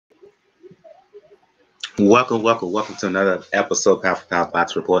Welcome to another episode, Pound for Pound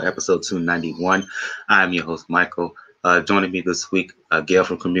Box Report, episode 291. I'm your host, Michael. Joining me this week, Gail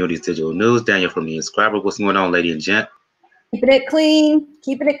from Communities Digital News, Daniel from the Inscriber. What's going on, lady and gent? Keeping it clean.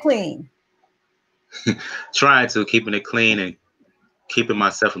 Trying to, keeping it clean and keeping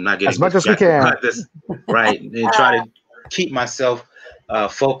myself from not getting as much as we can. This, right, and try to keep myself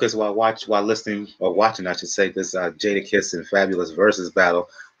focused while listening or watching, I should say, this Jadakiss and Fabulous versus battle.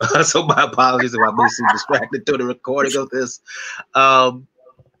 So my apologies if I move too distracted through the recording of this.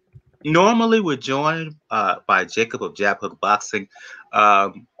 Normally we're joined by Jacob of Jab Hook Boxing.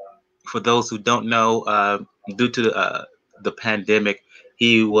 For those who don't know, due to the pandemic,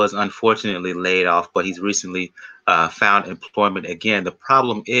 he was unfortunately laid off, but he's recently found employment again. The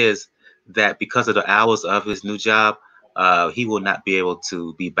problem is that because of the hours of his new job, he will not be able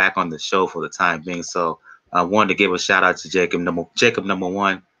to be back on the show for the time being. So I wanted to give a shout out to Jacob number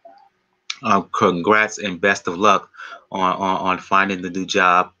one. Congrats and best of luck on finding the new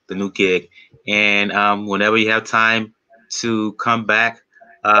job, the new gig. And whenever you have time to come back,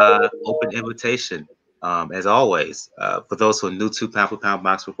 open invitation. As always, for those who are new to Pound for Pound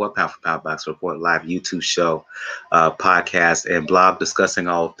Box Report, Pound for Pound Box Report, live YouTube show, podcast, and blog discussing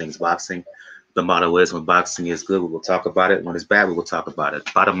all things boxing. The motto is, when boxing is good, we will talk about it. When it's bad, we will talk about it.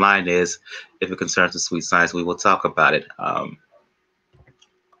 Bottom line is, if it concerns the sweet science, we will talk about it.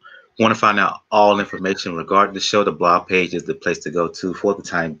 Want to find out all information regarding the show, the blog page is the place to go to for the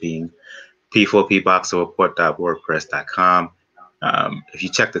time being. P4pboxerreport.wordpress.com. If you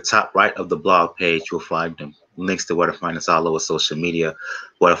check the top right of the blog page, you'll find them links to where to find us all over social media,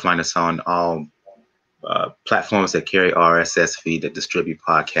 where to find us on all platforms that carry RSS feed that distribute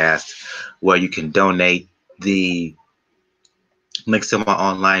podcasts, where you can donate. The links to my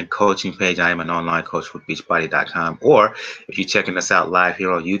online coaching page. I am an online coach with beachbody.com. Or if you're checking us out live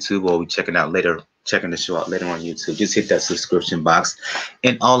here on YouTube, or we're checking the show out later on YouTube, just hit that subscription box,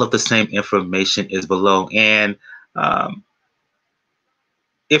 and all of the same information is below. And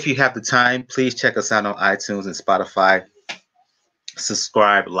if you have the time, please check us out on iTunes and Spotify.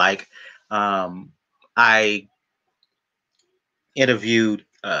 Subscribe, like. I interviewed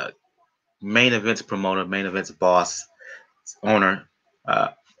main events promoter, main events boss, owner,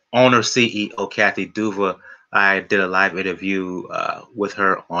 CEO Kathy Duva. I did a live interview with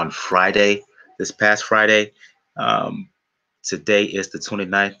her on Friday, this past Friday. Today is the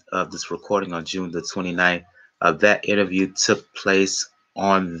 29th of this recording, on June the 29th. That interview took place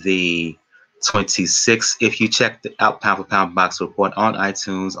on the 26th. If you check out Pound for Pound Box Report on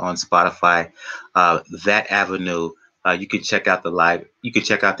iTunes, on Spotify, that avenue, you can check out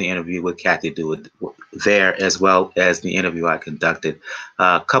the interview with Kathy Duva there, as well as the interview I conducted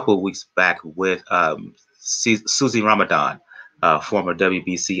a couple of weeks back with Susie Ramadan, former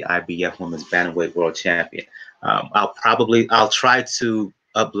WBC IBF Women's Bantamweight World Champion. I'll try to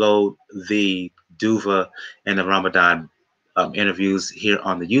upload the Duva and the Ramadan interviews here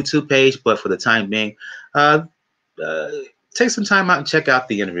on the YouTube page, but for the time being, take some time out and check out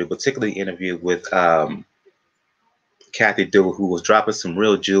the interview, particularly the interview with Kathy Duva, who was dropping some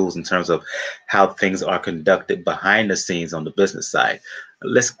real jewels in terms of how things are conducted behind the scenes on the business side.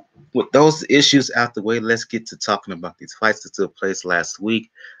 With those issues out the way, let's get to talking about these fights that took place last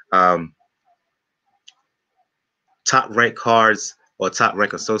week. Top ranked cards, or top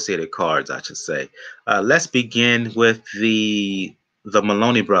rank associated cards, I should say. Let's begin with the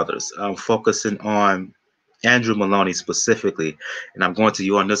Moloney brothers, focusing on Andrew Moloney specifically. And I'm going to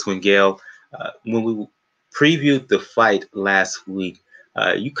you on this one, Gail. When we previewed the fight last week,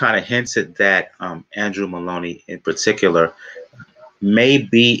 you kind of hinted that Andrew Moloney in particular may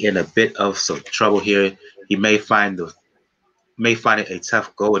be in a bit of some trouble here. He may find it a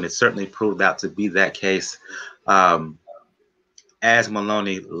tough go, and it certainly proved out to be that case. As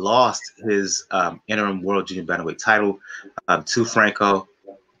Moloney lost his interim World Junior Bantamweight title to Franco,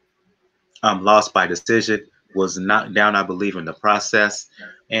 lost by decision, was knocked down, I believe, in the process.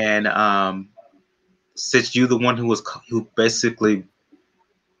 And since you're the one who basically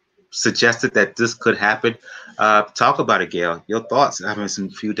suggested that this could happen, talk about it, Gail. Your thoughts, having a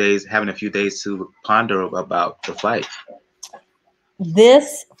few days to ponder about the fight.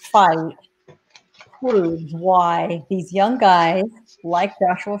 This fight proves why these young guys like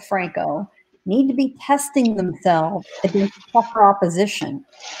Joshua Franco need to be testing themselves against tougher opposition,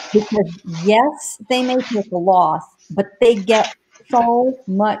 because yes, they may take a loss, but they get so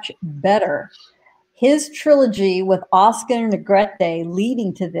much better. His trilogy with Oscar Negrete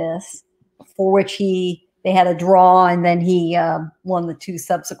leading to this, for which they had a draw, and then he won the two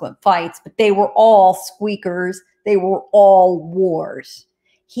subsequent fights, but they were all squeakers. They were all wars.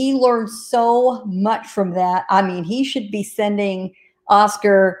 He learned so much from that. I mean, he should be sending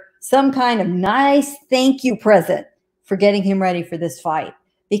Oscar some kind of nice thank you present for getting him ready for this fight,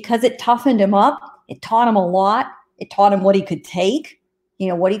 because it toughened him up. It taught him a lot. It taught him what he could take,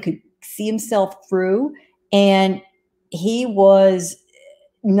 what he could see himself through. And he was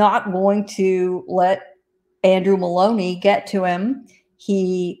not going to let Andrew Moloney get to him.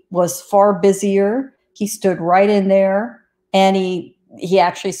 He was far busier. He stood right in there, and he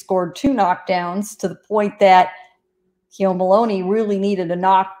actually scored 2 knockdowns, to the point that Moloney really needed a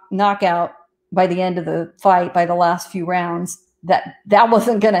knockout by the end of the fight, by the last few rounds. That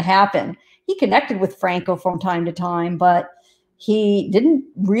wasn't going to happen. He connected with Franco from time to time, but he didn't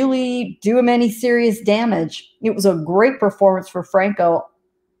really do him any serious damage. It was a great performance for Franco.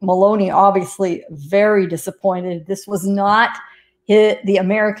 Moloney obviously very disappointed. This was not the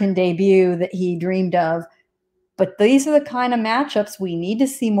American debut that he dreamed of. But these are the kind of matchups we need to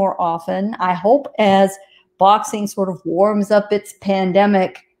see more often. I hope as boxing sort of warms up its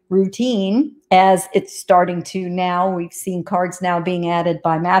pandemic routine, as it's starting to now, we've seen cards now being added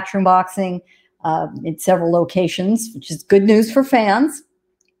by Matchroom Boxing in several locations, which is good news for fans.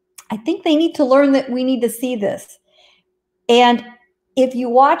 I think they need to learn that we need to see this. And if you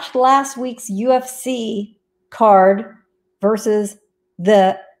watched last week's UFC card versus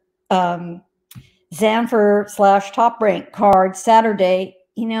the Zanfer / Top Rank card Saturday,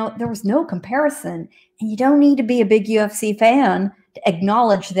 there was no comparison. And you don't need to be a big UFC fan to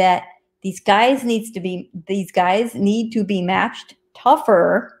acknowledge that these guys need to be matched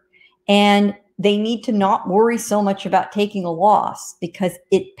tougher, and they need to not worry so much about taking a loss, because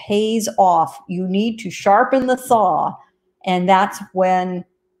it pays off. You need to sharpen the saw. And that's when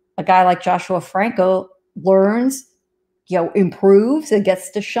a guy like Joshua Franco learns, improves, and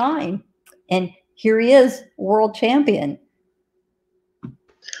gets to shine. And here he is, world champion.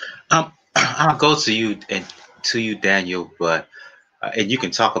 I'll go to you, Daniel, but and you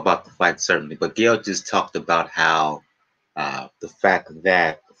can talk about the fight certainly. But Gail just talked about how the fact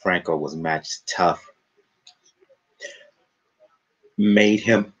that Franco was matched tough made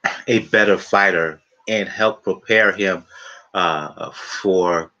him a better fighter and helped prepare him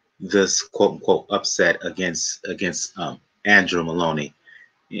for this quote unquote upset against Andrew Moloney.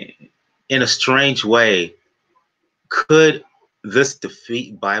 In a strange way, could this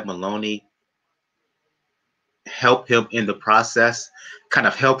defeat by Moloney help him in the process, kind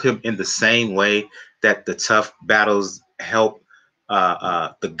of help him in the same way that the tough battles help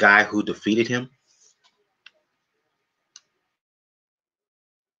the guy who defeated him?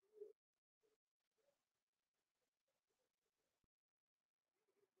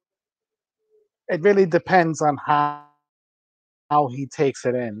 It really depends on how he takes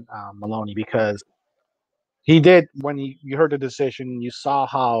it in, Moloney, because he did, when you heard the decision, you saw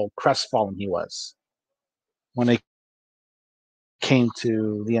how crestfallen he was when it came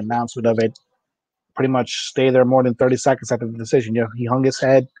to the announcement of it. Pretty much stay there more than 30 seconds after the decision. He hung his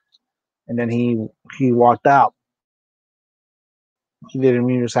head, and then he walked out. He did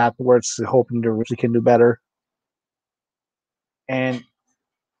interviews afterwards, hoping to really can do better. And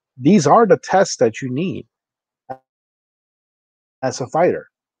these are the tests that you need as a fighter,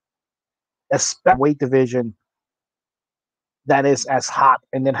 especially weight division that is as hot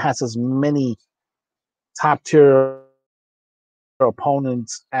and then has as many top tier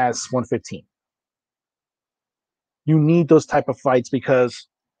opponents as 115. You need those type of fights, because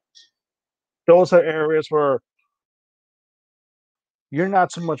those are areas where you're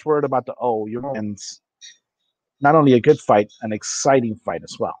not so much worried about you're not only a good fight, an exciting fight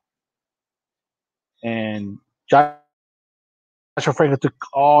as well. And Joshua Franco took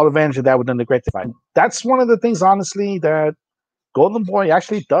all advantage of that within the great fight. That's one of the things, honestly, that Golden Boy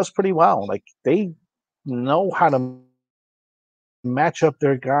actually does pretty well. Like, they know how to match up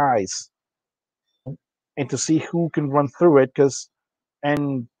their guys and to see who can run through it,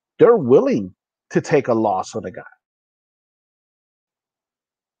 and they're willing to take a loss on a guy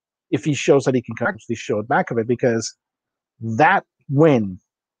if he shows that he can actually show back of it, because that win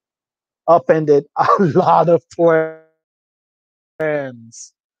upended a lot of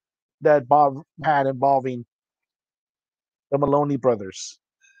plans that Bob had involving the Maloney brothers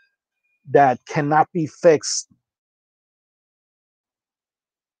that cannot be fixed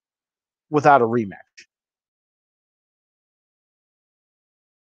without a rematch.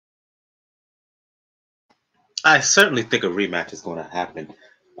 I certainly think a rematch is going to happen.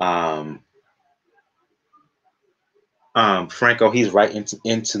 Franco, he's right into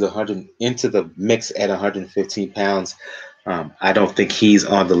the mix at 115 pounds. I don't think he's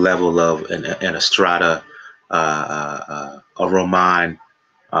on the level of an Estrada, a Roman,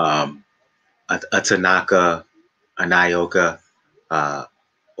 a Tanaka, a Naoka,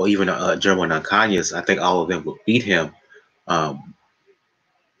 or even a German Ancanyas, I think all of them would beat him. Um,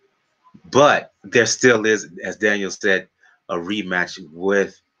 but there still is, as Daniel said, a rematch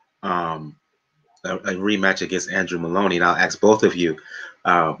with a rematch against Andrew Moloney. And I'll ask both of you,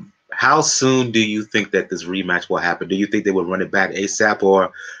 how soon do you think that this rematch will happen? Do you think they will run it back ASAP,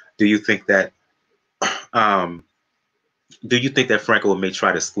 or do you think that um, Franco may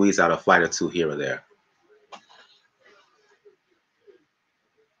try to squeeze out a fight or two here or there?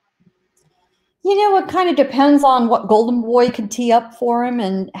 You know, it kind of depends on what Golden Boy can tee up for him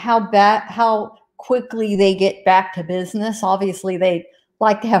and how quickly they get back to business. Obviously, they'd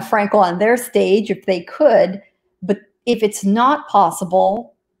like to have Franco on their stage if they could, but if it's not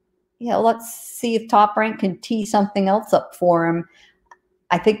possible, let's see if Top Rank can tee something else up for him.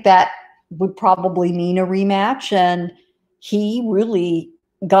 I think that would probably mean a rematch, and he really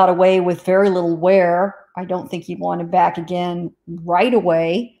got away with very little wear. I don't think he'd want him back again right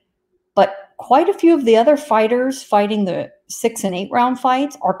away. But quite a few of the other fighters fighting the 6 and 8 round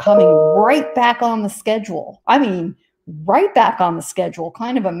fights are coming right back on the schedule. I mean, right back on the schedule.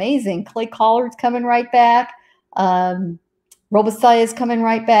 Kind of amazing. Clay Collard's coming right back. Robespierre is coming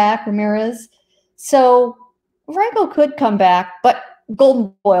right back. Ramirez. So Franco could come back, but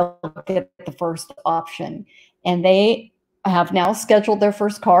Golden Boy will get the first option. And they have now scheduled their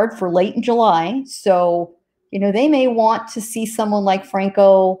first card for late in July. So, they may want to see someone like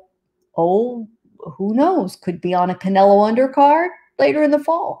Franco. Oh, who knows? Could be on a Canelo undercard later in the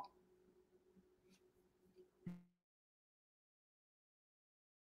fall.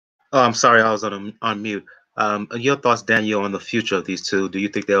 Oh, I'm sorry, I was on mute. Your thoughts, Daniel, on the future of these two? Do you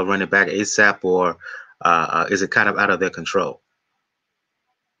think they'll run it back ASAP, or is it kind of out of their control?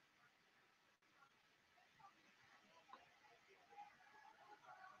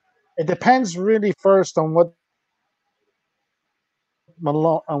 It depends really first on what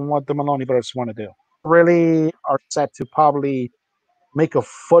the Maloney brothers want to do. Really are set to probably make a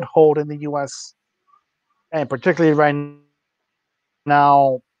foothold in the U.S. and particularly right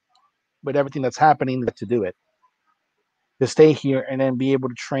now with everything that's happening to do it, to stay here and then be able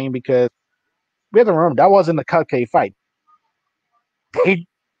to train, because we have to remember that wasn't a cupcake fight.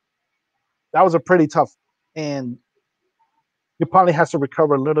 That was a pretty tough, and he probably has to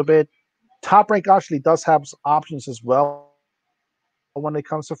recover a little bit. Top Rank actually does have options as well when it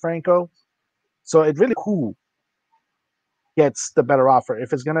comes to Franco. So it really who gets the better offer.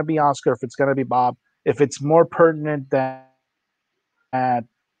 If it's going to be Oscar, if it's going to be Bob, if it's more pertinent that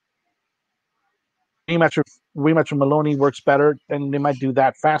rematch with Maloney works better, then they might do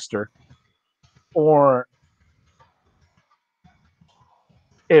that faster. Or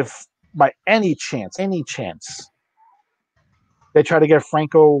if by any chance, they try to get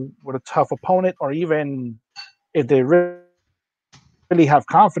Franco with a tough opponent, or even if they really have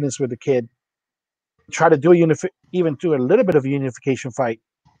confidence with the kid, try to do even do a little bit of a unification fight,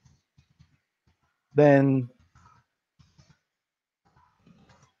 then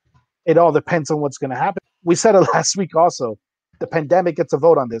it all depends on what's going to happen. We said it last week also. The pandemic gets a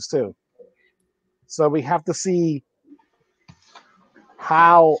vote on this too. So we have to see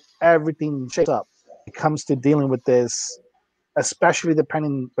how everything shakes up when it comes to dealing with this, especially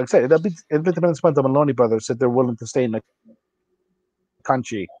depending, like I said, it depends on the Maloney brothers if they're willing to stay in the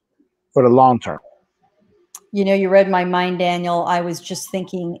country for the long term. You read my mind, Daniel. I was just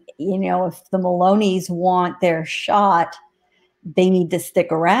thinking, if the Maloneys want their shot, they need to stick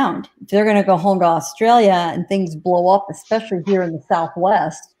around. If they're going to go home to Australia and things blow up, especially here in the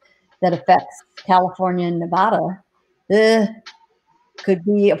Southwest, that affects California and Nevada, could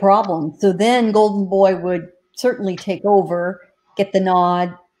be a problem. So then Golden Boy would certainly take over, get the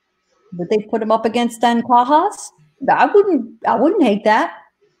nod. Would they put him up against Dan Cajas? I wouldn't hate that.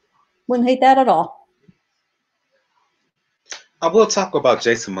 Wouldn't hate that at all. I will talk about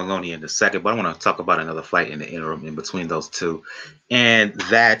Jason Maloney in a second, but I want to talk about another fight in the interim in between those two. And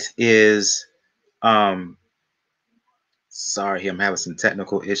that is, sorry, I'm having some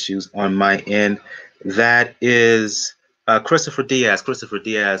technical issues on my end. That is Christopher Diaz. Christopher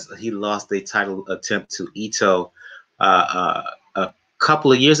Diaz, he lost a title attempt to Ito a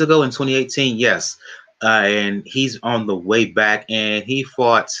couple of years ago in 2018. Yes. And he's on the way back, and he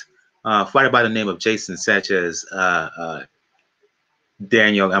fought a fighter by the name of Jason Sanchez.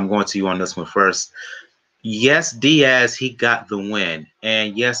 Daniel, I'm going to you on this one first. Yes, Diaz, he got the win,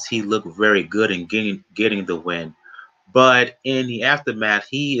 and yes, he looked very good in getting the win. But in the aftermath,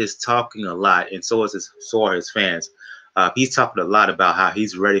 he is talking a lot, and so are his fans. He's talking a lot about how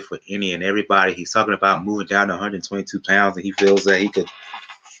he's ready for any and everybody. He's talking about moving down to 122 pounds, and he feels that he could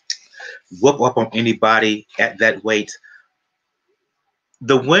whoop up on anybody at that weight.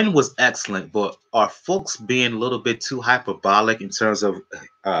 The win was excellent, but are folks being a little bit too hyperbolic in terms of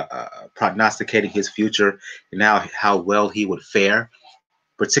prognosticating his future and now how well he would fare,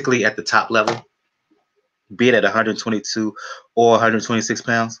 particularly at the top level, be it at 122 or 126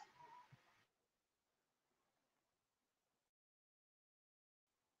 pounds?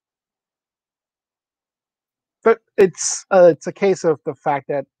 But it's a case of the fact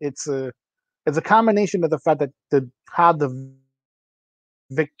that it's a combination of the fact that how the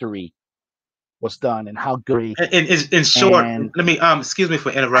victory was done and how good In short, and let me excuse me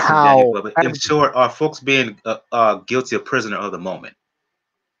for interrupting, Daniel, how but in short, are folks being guilty of prisoner of the moment?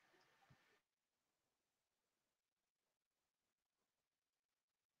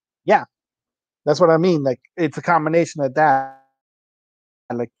 yeah, that's what I mean. Like it's a combination of that.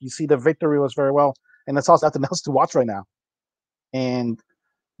 Like you see, the victory was very well, and it's also nothing else to watch right now. And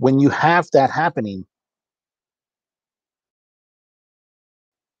when you have that happening,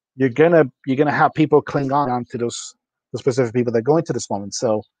 you're gonna have people cling on to those the specific people that go into this moment.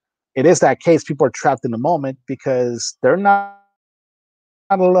 So it is that case. People are trapped in the moment because they're not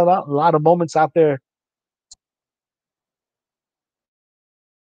a lot of moments out there.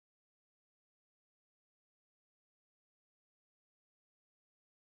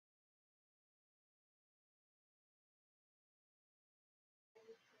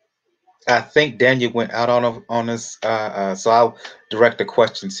 I think Daniel went out on us, so I'll direct the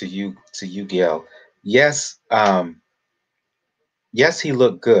question to you, Gail. Yes, yes, he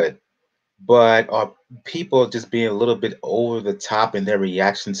looked good, but are people just being a little bit over the top in their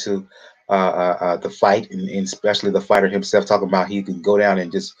reaction to the fight, and especially the fighter himself talking about he can go down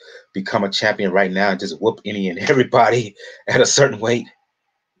and just become a champion right now and just whoop any and everybody at a certain weight?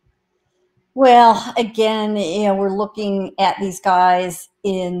 Well, again, we're looking at these guys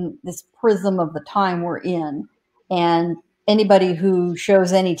in this prism of the time we're in. And anybody who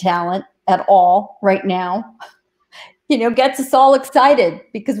shows any talent at all right now, gets us all excited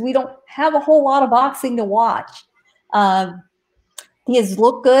because we don't have a whole lot of boxing to watch. He has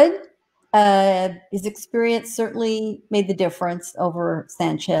looked good. His experience certainly made the difference over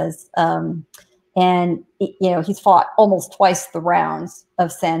Sanchez. And he's fought almost twice the rounds of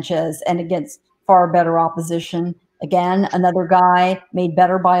Sanchez and against far better opposition. Again, another guy made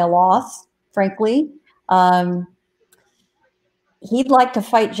better by a loss, frankly. He'd like to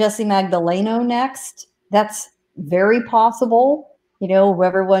fight Jesse Magdaleno next. That's very possible.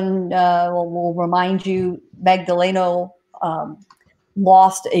 Everyone will remind you Magdaleno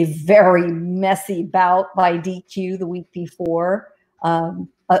lost a very messy bout by DQ the week before.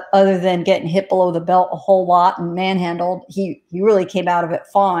 Other than getting hit below the belt a whole lot and manhandled, he really came out of it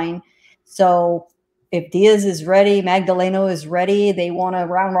fine. So if Diaz is ready, Magdaleno is ready, they want to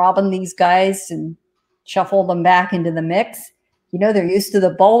round robin these guys and shuffle them back into the mix. They're used to the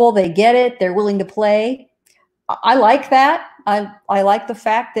bowl. They get it. They're willing to play. I like that. I like the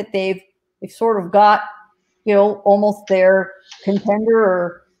fact that they've sort of got, almost their contender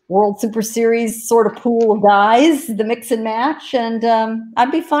or World Super Series sort of pool of guys, the mix and match, and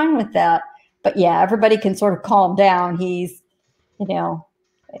I'd be fine with that. But yeah, everybody can sort of calm down. He's,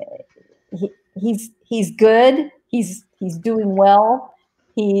 he's good. He's doing well.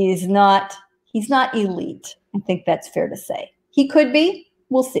 He's not elite. I think that's fair to say. He could be.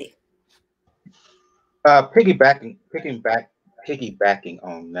 We'll see. Piggybacking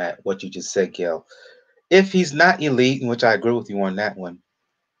on that, what you just said, Gail. If he's not elite, in which I agree with you on that one,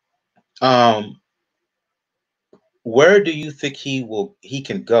 where do you think he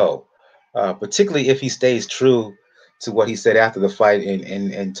can go? Particularly if he stays true to what he said after the fight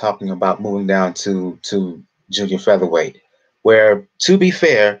and talking about moving down to junior featherweight, where, to be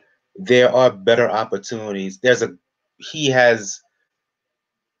fair, there are better opportunities.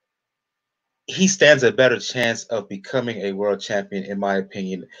 He stands a better chance of becoming a world champion, in my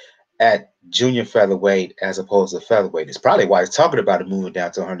opinion, at junior featherweight as opposed to featherweight. It's probably why he's talking about it moving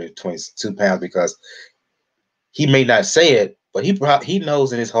down to 122 pounds, because he may not say it, but he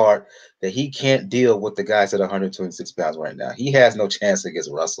knows in his heart that he can't deal with the guys at 126 pounds right now. He has no chance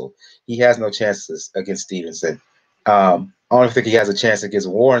against Russell. He has no chances against Stevenson. I don't think he has a chance against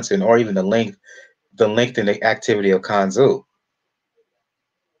Warrington or even the length and the activity of Kanzu.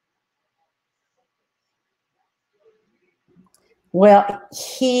 Well, I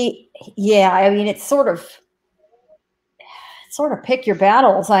mean, it's sort of pick your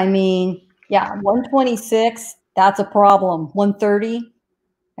battles. I mean, yeah, 126, that's a problem. 130,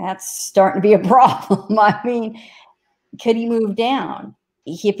 that's starting to be a problem. I mean, could he move down?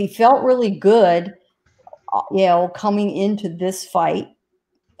 If he felt really good, coming into this fight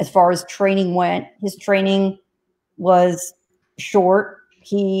as far as training went. His training was short.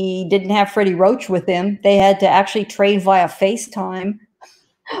 He didn't have Freddie Roach with him. They had to actually train via FaceTime,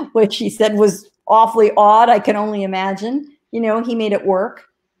 which he said was awfully odd. I can only imagine. You know, he made it work.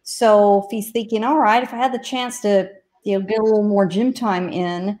 So if he's thinking, all right, if I had the chance to, you know, get a little more gym time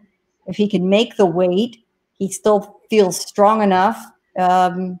in, if he can make the weight, he still feels strong enough.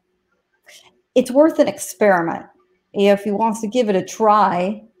 It's worth an experiment. If he wants to give it a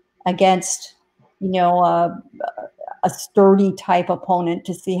try against, you know, a sturdy type opponent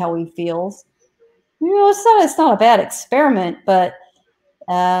to see how he feels. You know, it's not a bad experiment, but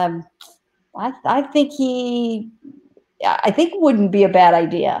I think it wouldn't be a bad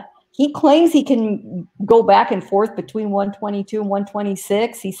idea. He claims he can go back and forth between 122 and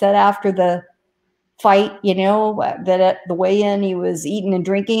 126. He said after the fight, you know, that at the weigh-in he was eating and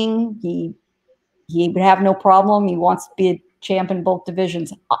drinking. He would have no problem. He wants to be a champ in both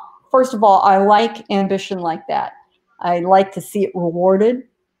divisions. First of all, I like ambition like that. I like to see it rewarded.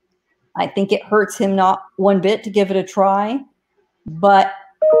 I think it hurts him not one bit to give it a try. But,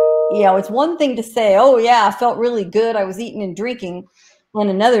 you know, it's one thing to say, oh, yeah, I felt really good. I was eating and drinking. And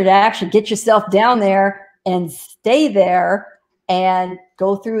another to actually get yourself down there and stay there and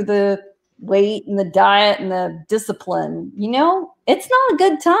go through the weight and the diet and the discipline. You know, it's not a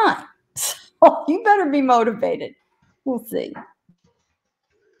good time. So you better be motivated. We'll see.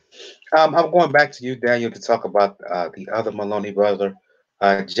 I'm going back to you, Daniel, to talk about the other Moloney brother,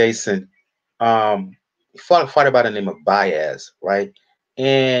 Jason. He fought a fighter by the name of Baez, right?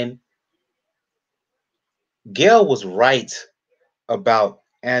 And Gail was right about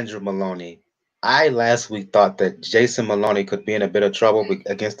Andrew Moloney. I last week thought that Jason Moloney could be in a bit of trouble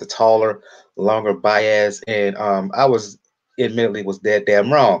against the taller, longer Baez, and I was admittedly was dead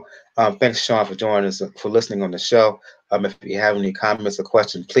damn wrong. Thanks, Sean, for joining us, for listening on the show. If you have any comments or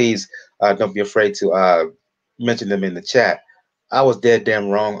questions, please don't be afraid to mention them in the chat. I was dead damn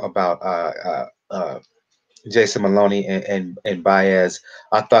wrong about Jason Moloney and Baez.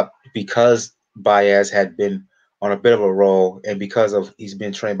 I thought because Baez had been on a bit of a roll, and because of he's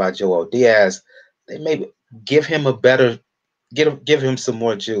been trained by Joel Diaz, they maybe give him a better, give him some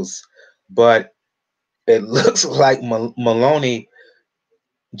more juice. But it looks like Moloney,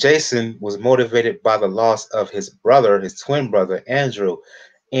 Jason, was motivated by the loss of his brother, his twin brother Andrew,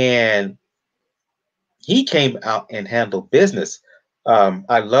 and he came out and handled business.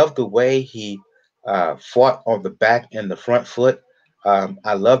 I love the way he fought on the back and the front foot.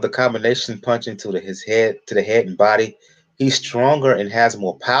 I love the combination punching to his head, to the head and body. He's stronger and has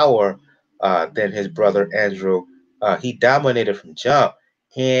more power than his brother Andrew. He dominated from jump,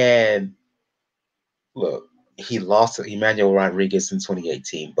 and look, he lost to Emmanuel Rodriguez in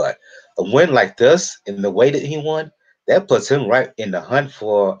 2018. But a win like this, in the way that he won, that puts him right in the hunt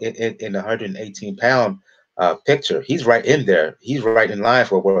for in the 118-pound picture. He's right in there. He's right in line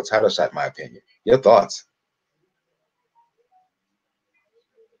for a world title shot, in my opinion. Your thoughts?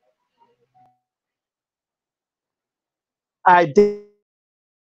 I did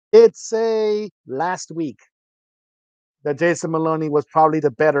say last week that Jason Moloney was probably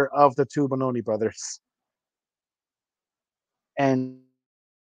the better of the two Moloney brothers. And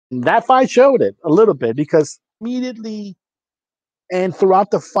that fight showed it a little bit, because immediately and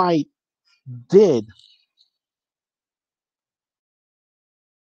throughout the fight did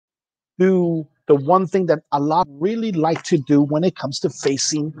do the one thing that a lot really like to do when it comes to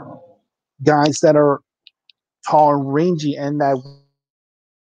facing guys that are tall and rangy in that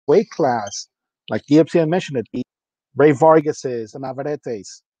weight class. Like DFC mentioned it, Ray Vargas's, the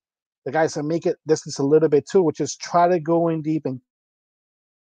Navarretes, the guys that make it distance a little bit too, which is try to go in deep and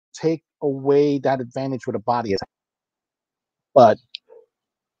take away that advantage with a body. But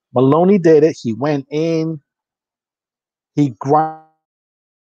Moloney did it. He went in, he grinded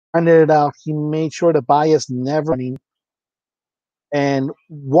it out, he made sure the Baez never. And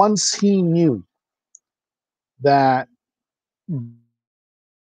once he knew that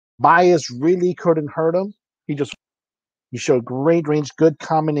Baez really couldn't hurt him, he showed great range, good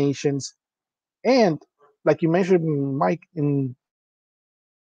combinations, and like you mentioned, Mike, in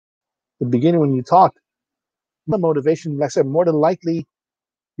the beginning when you talked, the motivation, like I said, more than likely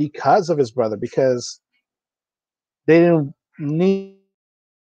because of his brother, because they didn't need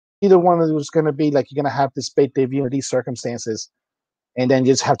either one of them was going to be like you're going to have this big debut in these circumstances, and then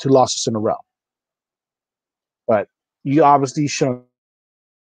just have two losses in a row. But you obviously shown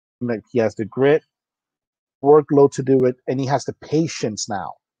that he has the grit, workload to do it, and he has the patience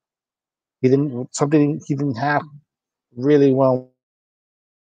now. He didn't have really well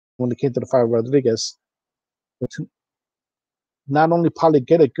when it came to the fight with Rodriguez. not only probably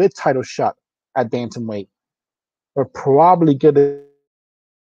get a good title shot at bantamweight, but probably get a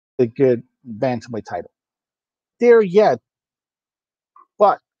good bantamweight title. There yet,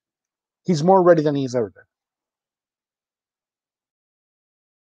 but he's more ready than he's ever been.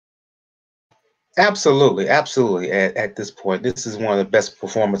 Absolutely, absolutely. At this point, this is one of the best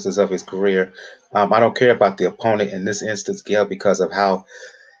performances of his career. I don't care about the opponent in this instance, Gail, because of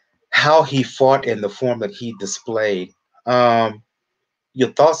how he fought and the form that he displayed.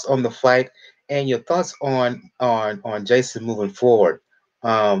 Your thoughts on the fight and your thoughts on Jason moving forward.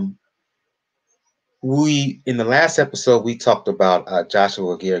 We in the last episode we talked about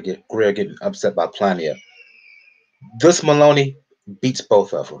Joshua Greer getting upset by Plania. This Moloney beats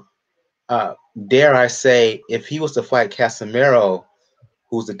both of them. Dare I say, if he was to fight Casemiro,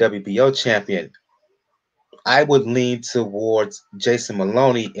 who's the WBO champion, I would lean towards Jason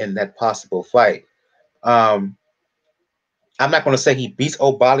Moloney in that possible fight. Um, I'm not going to say he beats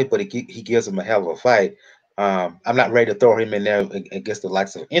O'Bally, but he gives him a hell of a fight. I'm not ready to throw him in there against the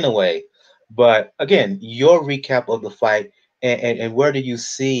likes of Inoue. But again, your recap of the fight and where do you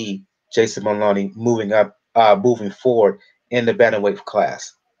see Jason Moloney moving forward in the bantamweight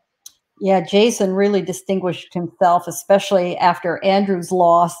class? Yeah, Jason really distinguished himself, especially after Andrew's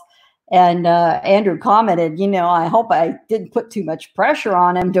loss. And Andrew commented, I hope I didn't put too much pressure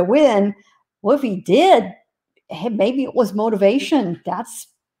on him to win. Well, if he did, hey, maybe it was motivation. That's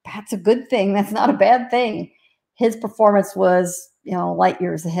a good thing. That's not a bad thing. His performance was, light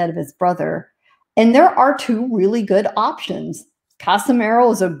years ahead of his brother. And there are two really good options.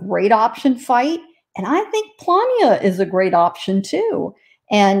 Casemiro is a great option fight. And I think Plania is a great option too.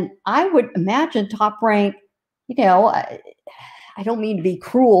 And I would imagine Top Rank, I don't mean to be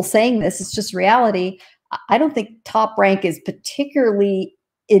cruel saying this, it's just reality. I don't think Top Rank is particularly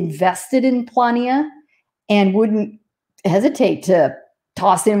invested in Plania and wouldn't hesitate to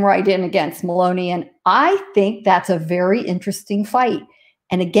toss him right in against Moloney. And I think that's a very interesting fight.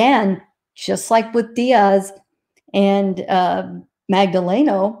 And again, just like with Diaz and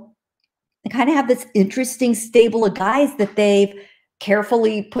Magdaleno, they kind of have this interesting stable of guys that they've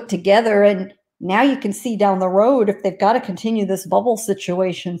carefully put together. And now you can see down the road, if they've got to continue this bubble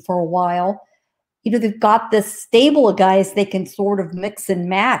situation for a while, they've got this stable of guys they can sort of mix and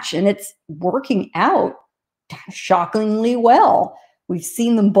match, and it's working out shockingly well. We've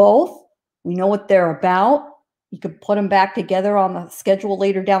seen them both. We know what they're about. You could put them back together on the schedule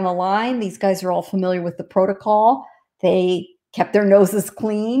later down the line. These guys are all familiar with the protocol. They kept their noses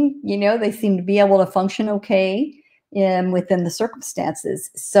clean. They seem to be able to function okay within the circumstances.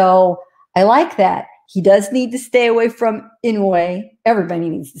 So I like that. He does need to stay away from Inoue. Everybody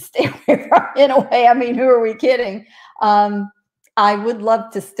needs to stay away from Inoue. I mean, who are we kidding? I would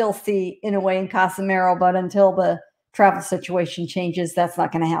love to still see Inoue and Casemiro, but until the travel situation changes, that's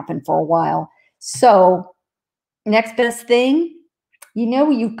not going to happen for a while. So next best thing,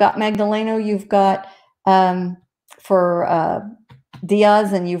 you've got Magdaleno, you've got for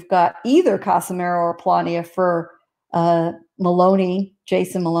Diaz, and you've got either Casemiro or Plania for Moloney,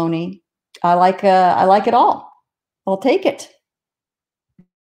 Jason Moloney. I like it all. I'll take it.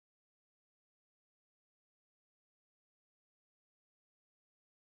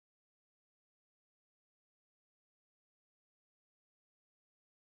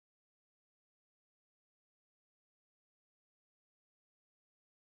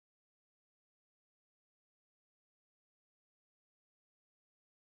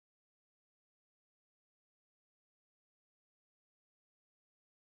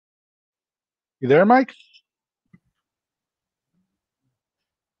 You there, Mike?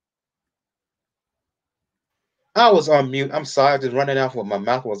 I was on mute. I'm sorry, just running off with my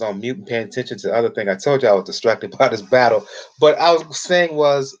mouth was on mute and paying attention to the other thing. I told you I was distracted by this battle. But I was saying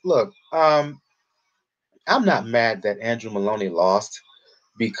was, look, I'm not mad that Andrew Moloney lost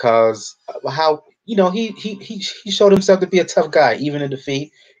because how he showed himself to be a tough guy, even in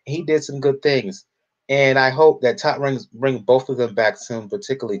defeat. He did some good things. And I hope that Top Rank bring both of them back soon,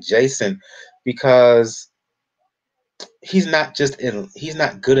 particularly Jason, because he's not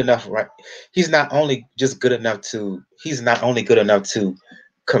good enough, right? He's not only good enough to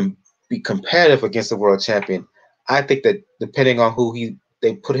be competitive against the world champion. I think that depending on who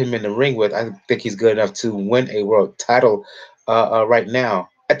they put him in the ring with, I think he's good enough to win a world title right now.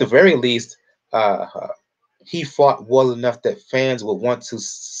 At the very least, he fought well enough that fans would want to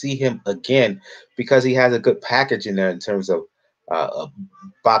see him again because he has a good package in there in terms of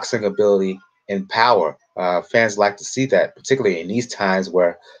boxing ability and power. Fans like to see that, particularly in these times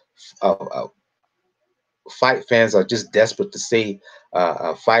where fight fans are just desperate to see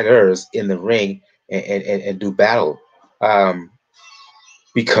fighters in the ring and do battle. Um,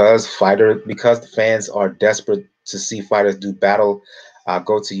 because the fans are desperate to see fighters do battle. I'll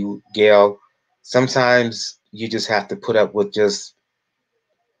go to you, Gail. Sometimes you just have to put up with just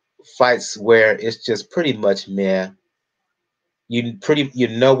fights where it's just pretty much meh. You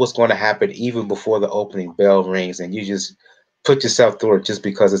know what's going to happen even before the opening bell rings, and you just put yourself through it just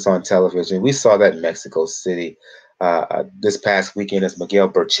because it's on television. We saw that in Mexico City this past weekend as Miguel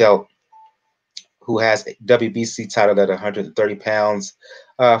Berchelt, who has a WBC title at 130 pounds.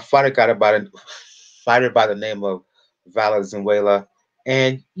 Fighter by the name of Valenzuela,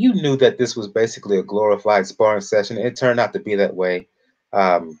 and you knew that this was basically a glorified sparring session. It turned out to be that way.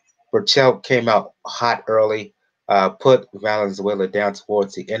 Um, Berchelt came out hot early, put Valenzuela down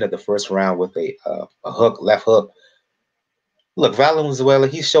towards the end of the first round with a left hook. Look, Valenzuela,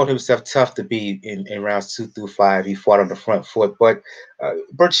 he showed himself tough to be in rounds 2 through 5. He fought on the front foot, but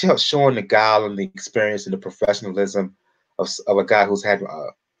Berchelt showing the guile and the experience and the professionalism of a guy who's had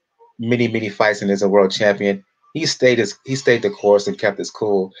many fights and is a world champion. He stayed the course and kept his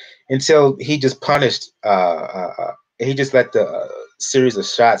cool until he just punished. He just let the series of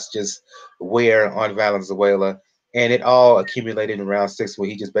shots just wear on Valenzuela, and it all accumulated in round 6 where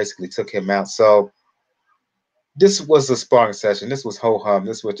he just basically took him out. So this was a sparring session. This was ho hum.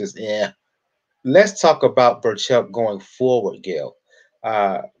 This was just yeah. Let's talk about Berchelt going forward, Gail.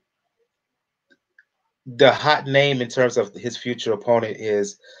 Uh, the hot name in terms of his future opponent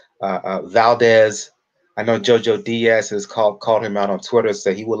is Valdez. I know Jojo Diaz has called him out on Twitter,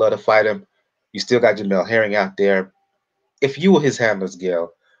 said he would love to fight him. You still got Jamel Herring out there. If you were his handlers,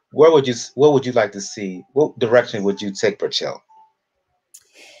 Gail, what would you like to see? What direction would you take Berchelt?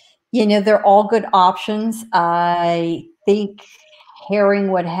 You know, they're all good options. I think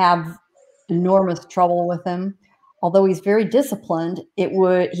Herring would have enormous trouble with him. Although he's very disciplined, he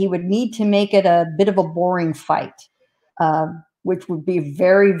would need to make it a bit of a boring fight, which would be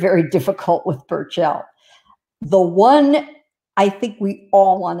very, very difficult with Berchelt. The one I think we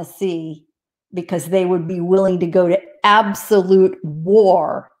all want to see, because they would be willing to go to absolute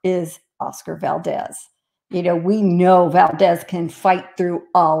war, is Oscar Valdez. You know, we know Valdez can fight through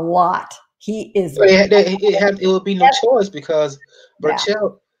a lot. He is. It would be no choice because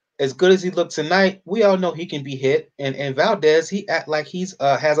Berchelt, as good as he looked tonight, we all know he can be hit. And Valdez, he act like he's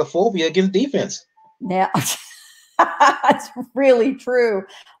has a phobia against defense. Yeah, that's really true.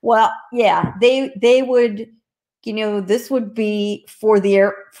 Well, yeah, they would. You know, this would be for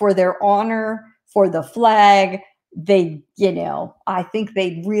their honor, for the flag. They, you know, I think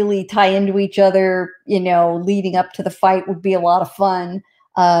they'd really tie into each other. You know, leading up to the fight would be a lot of fun.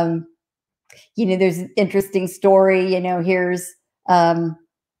 You know, there's an interesting story. You know, here's a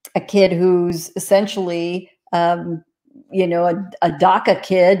kid who's essentially, you know, a DACA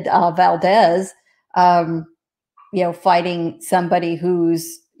kid, Valdez, you know, fighting somebody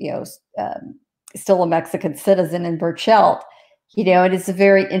who's, you know, still a Mexican citizen in Berchelt. You know, it is a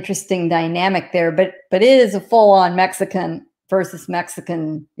very interesting dynamic there, but it is a full-on Mexican versus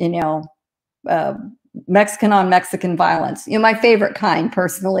Mexican, you know, Mexican on Mexican violence. You know, my favorite kind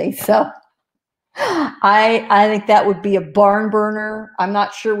personally. So I think that would be a barn burner. I'm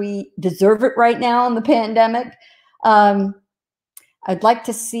not sure we deserve it right now in the pandemic. I'd like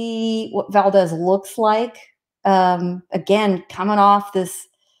to see what Valdez looks like. Again, coming off this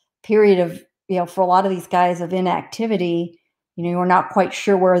period of, you know, for a lot of these guys of inactivity, you know, we're not quite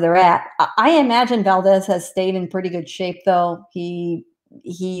sure where they're at. I imagine Valdez has stayed in pretty good shape, though. He's,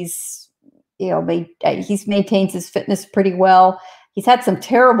 you know, he's maintains his fitness pretty well. He's had some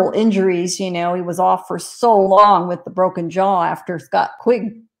terrible injuries. You know, he was off for so long with the broken jaw after Scott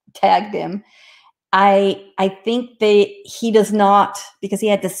Quigg tagged him. I think he does not, because he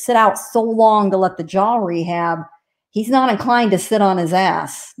had to sit out so long to let the jaw rehab. He's not inclined to sit on his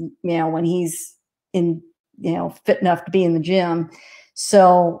ass, you know, when he's in, you know, fit enough to be in the gym.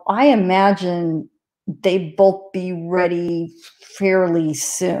 So I imagine they'd both be ready fairly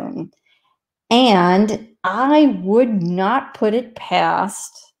soon. And I would not put it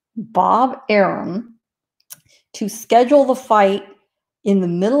past Bob Arum to schedule the fight in the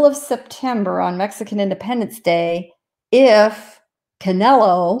middle of September on Mexican Independence Day if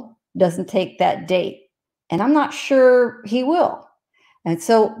Canelo doesn't take that date. And I'm not sure he will. And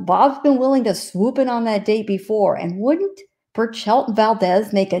so Bob's been willing to swoop in on that date before. And wouldn't Berchelt and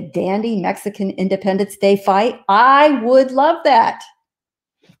Valdez make a dandy Mexican Independence Day fight? I would love that.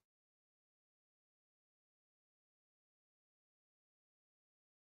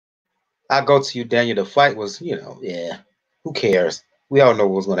 I go to you, Daniel. The fight was, you know, yeah, who cares? We all know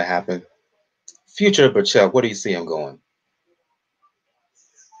what was going to happen. Future of Berchelt, where do you see him going?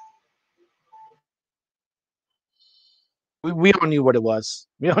 we all knew what it was.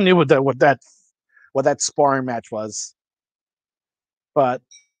 We all knew what that sparring match was. But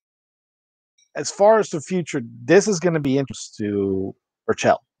as far as the future, this is going to be interesting to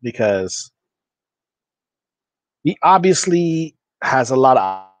Berchelt because he obviously has a lot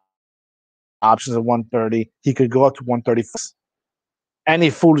of options at 130. He could go up to 135. Any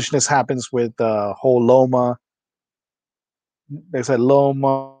foolishness happens with the whole Loma. They said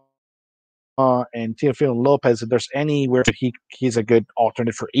Loma and Teofimo Lopez. If there's anywhere he's a good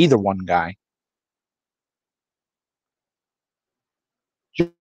alternate for either one guy.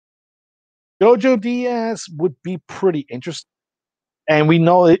 Jojo Diaz would be pretty interesting, and we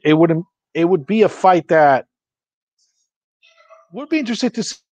know it wouldn't. It would be a fight that would be interesting to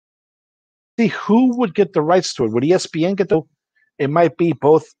see who would get the rights to it. Would ESPN get the? It might be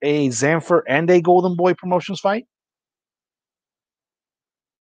both a Zanfer and a Golden Boy Promotions fight.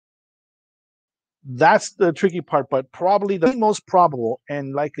 That's the tricky part, but probably the most probable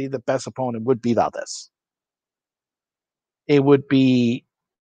and likely the best opponent would be Valdez. It would be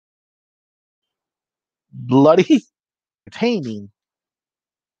bloody, entertaining,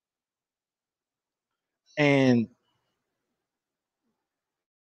 and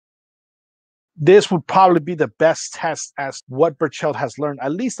this would probably be the best test as what Berchelt has learned,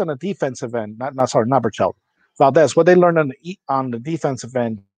 at least on the defensive end. Not Berchelt, Valdez. What they learned on the defensive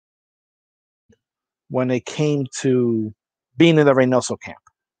end when it came to being in the Reynoso camp.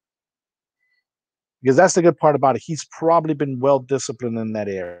 Because that's the good part about it. He's probably been well disciplined in that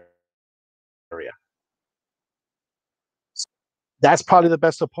area. That's probably the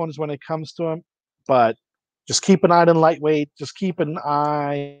best opponents when it comes to him. But just keep an eye on lightweight. Just keep an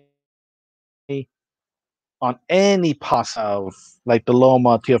eye on any of like the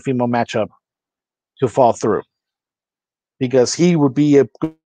Loma Teofimo matchup to fall through. Because he would be a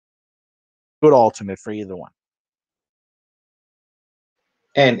good alternate for either one.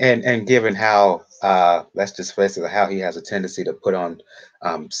 And given how let's just face it, how he has a tendency to put on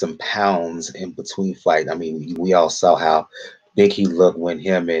some pounds in between fight. I mean, we all saw how big he looked when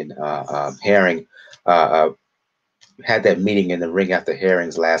him and Herring had that meeting in the ring after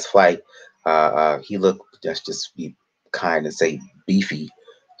Herring's last fight. He looked, just be kind and say beefy.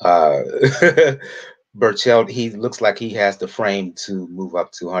 Berchelt, he looks like he has the frame to move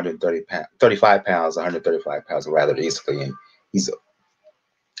up to 135 pounds rather easily, and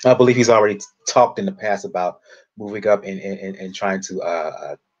I believe he's already talked in the past about moving up and trying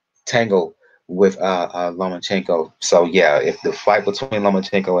to tangle with Lomachenko. So yeah, if the fight between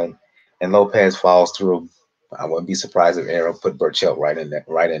Lomachenko and Lopez falls through, I wouldn't be surprised if Aaron put Berchelt right in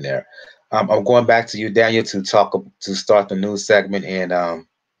there. I'm going back to you, Daniel, to start the news segment, and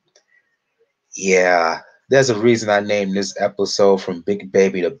yeah, there's a reason I named this episode from Big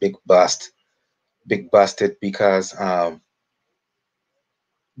Baby to Big Busted, because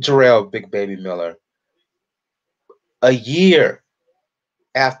Jarrell Big Baby Miller, a year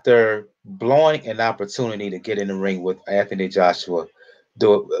after blowing an opportunity to get in the ring with Anthony Joshua,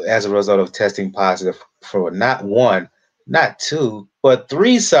 as a result of testing positive for not one, not two, but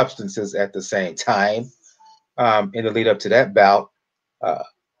three substances at the same time, in the lead up to that bout,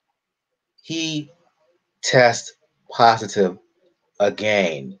 he tests positive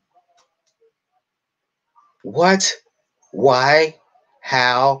again. What? Why?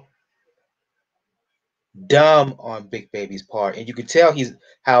 How? Dumb on Big Baby's part, and you could tell he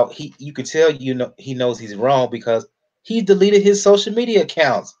knows he's wrong, because he deleted his social media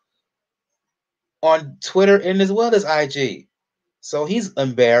accounts on Twitter and as well as IG. So he's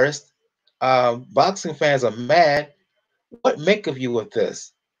embarrassed. Boxing fans are mad. What make of you with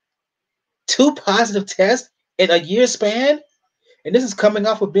this? 2 positive tests in a year span, and this is coming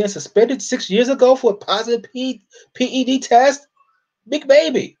off of being suspended 6 years ago for a positive PED test. Big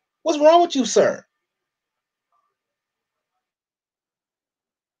Baby, what's wrong with you, sir?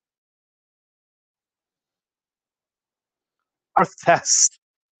 Our test,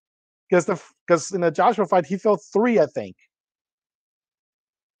 because in the Joshua fight he failed 3, I think.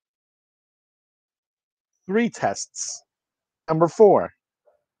 3 tests. Number 4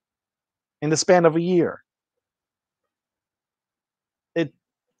 in the span of a year.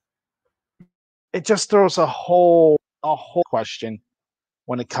 It just throws a whole question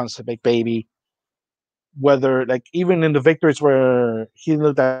when it comes to Big Baby. Whether, like, even in the victories where he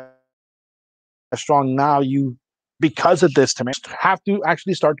looked that strong, now you, because of this, have to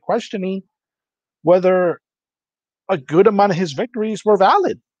actually start questioning whether a good amount of his victories were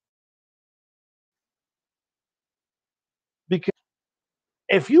valid. Because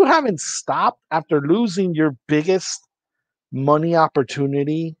if you haven't stopped after losing your biggest money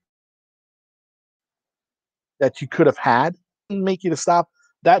opportunity, that you could have had and make you to stop,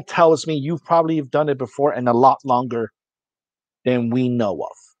 that tells me you probably have done it before and a lot longer than we know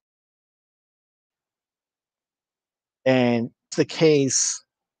of. And it's the case,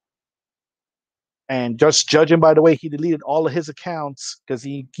 and just judging by the way he deleted all of his accounts, because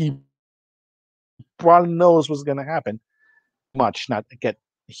he probably knows what's going to happen,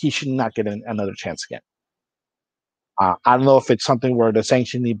 he should not get another chance again. I don't know if it's something where the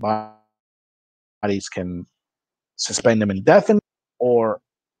sanctioning bodies can suspend him indefinitely, or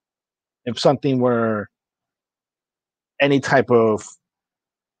if something where any type of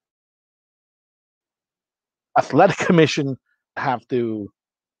athletic commission have to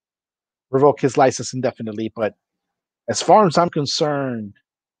revoke his license indefinitely. But as far as I'm concerned,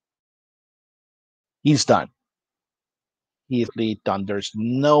 he's done. He's done. There's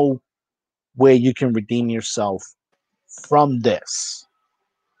no way you can redeem yourself from this.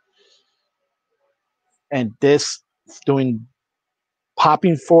 And this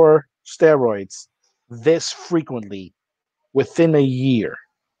popping for steroids this frequently within a year.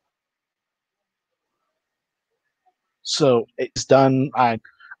 So it's done.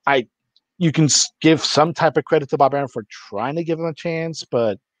 You can give some type of credit to Bob Arum for trying to give him a chance,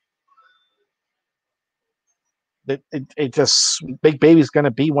 but it just, Big Baby's going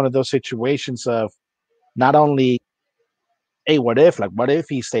to be one of those situations of not only, hey, what if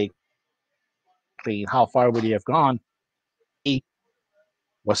he stayed clean? How far would he have gone?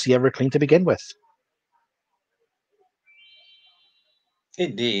 Was he ever clean to begin with?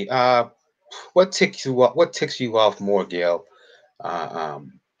 Indeed. What ticks you off? What ticks you off more, Gail?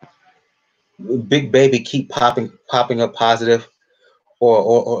 Big Baby keep popping up positive,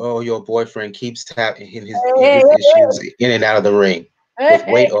 or your boyfriend keeps tapping his issues in and out of the ring with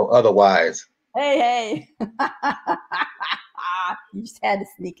weight or otherwise. Hey. You just had to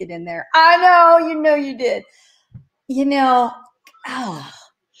sneak it in there. I know, you did.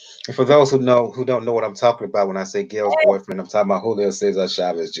 And for those who don't know what I'm talking about when I say Gail's boyfriend, I'm talking about Julio Cesar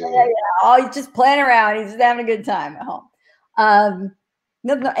Chavez Jr. Yeah. Oh, he's just playing around. He's just having a good time at home.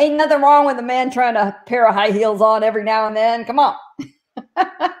 Ain't nothing wrong with a man trying to pair of high heels on every now and then. Come on.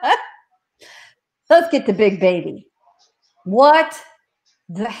 Let's get to Big Baby. What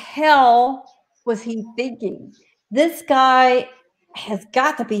the hell was he thinking? This guy has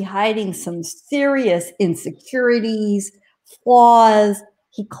got to be hiding some serious insecurities, flaws.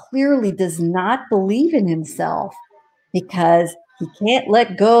 He clearly does not believe in himself because he can't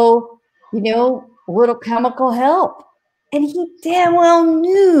let go, a little chemical help. And he damn well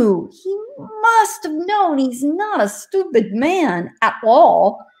knew, he must have known he's not a stupid man at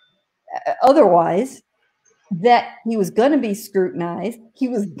all. Otherwise, that he was going to be scrutinized. He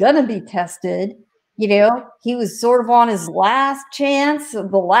was going to be tested. He was sort of on his last chance, the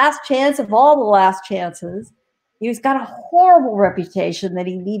last chance of all the last chances. He's got a horrible reputation that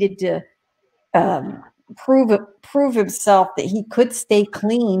he needed to prove himself that he could stay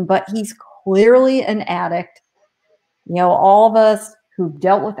clean, but he's clearly an addict. All of us who've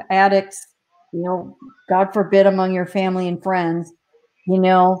dealt with addicts, God forbid among your family and friends,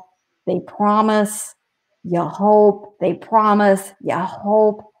 they promise, you hope, they promise, you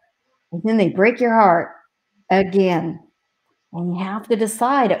hope, and then they break your heart again. And you have to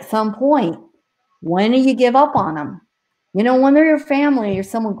decide at some point, when do you give up on them? When they're your family or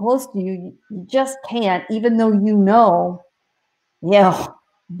someone close to you, you just can't, even though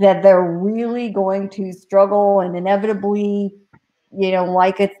that they're really going to struggle and inevitably,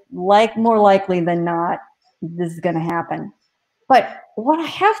 like more likely than not, this is going to happen. But what I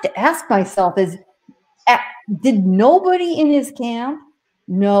have to ask myself is, did nobody in his camp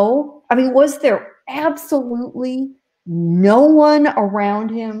know? I mean, was there absolutely no one around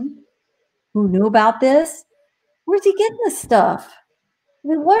him who knew about this? Where's he getting this stuff? I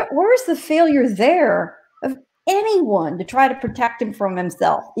mean, where's the failure there of anyone to try to protect him from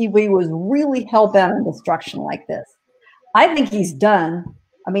himself if he was really hell-bent on destruction like this? I think he's done.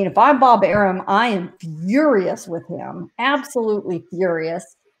 I mean, if I'm Bob Arum, I am furious with him, absolutely furious.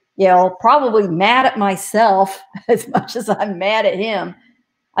 Probably mad at myself as much as I'm mad at him.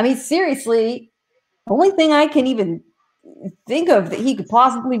 I mean, seriously, the only thing I can even think of that he could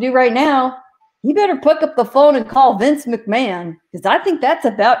possibly do right now, he better pick up the phone and call Vince McMahon, because I think that's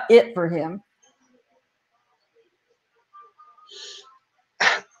about it for him.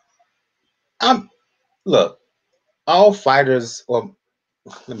 Look, all fighters, or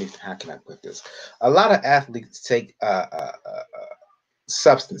how can I put this? A lot of athletes take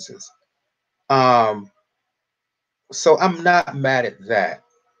substances. So I'm not mad at that.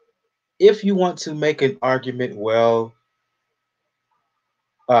 If you want to make an argument, well,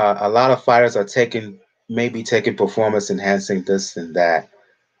 a lot of fighters are taking maybe taking performance enhancing this and that.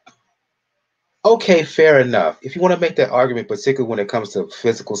 Okay, fair enough. If you want to make that argument, particularly when it comes to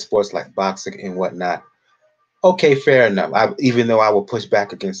physical sports like boxing and whatnot, okay, fair enough. Even though I will push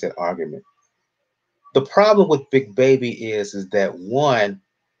back against that argument. The problem with Big Baby is that one,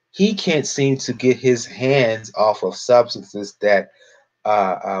 he can't seem to get his hands off of substances that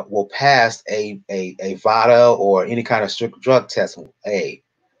will pass a VADA or any kind of strict drug test. A,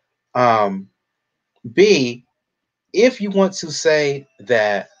 B, if you want to say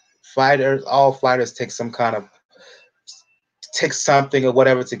that all fighters take something or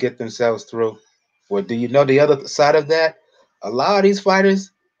whatever to get themselves through, well, do you know the other side of that? A lot of these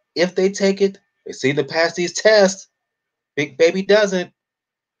fighters, if they take it, they seem to pass these tests. Big Baby doesn't.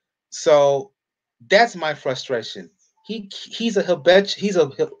 So that's my frustration. He's a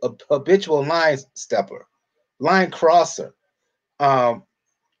habitual line stepper, line crosser. And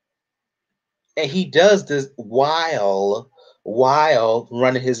he does this while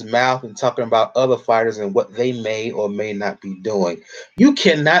running his mouth and talking about other fighters and what they may or may not be doing. You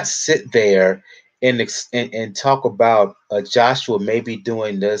cannot sit there and talk about Joshua maybe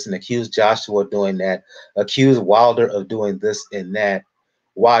doing this and accuse Joshua of doing that, accuse Wilder of doing this and that,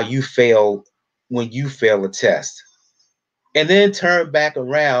 while when you fail a test. And then turn back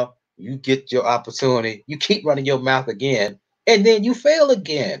around, you get your opportunity, you keep running your mouth again, and then you fail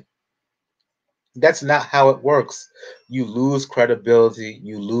again. That's not how it works. You lose credibility,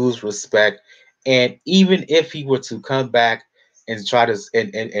 you lose respect, and even if he were to come back and try to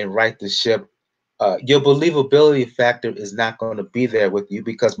and right the ship, your believability factor is not going to be there with you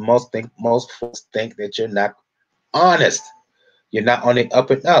because most folks think that you're not honest. You're not on the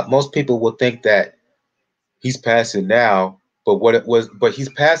up and up. Most people will think that he's passing now, but he's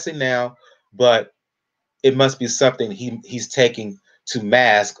passing now, but it must be something he's taking to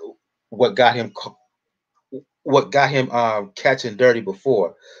mask what got him catching dirty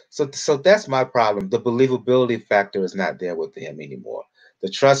before. So that's my problem. The believability factor is not there with him anymore. The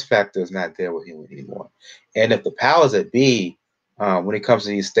trust factor is not there with him anymore. And if the powers that be, when it comes to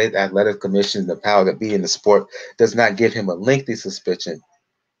these state athletic commissions, the power that be in the sport does not give him a lengthy suspension,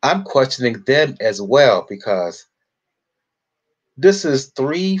 I'm questioning them as well, because this is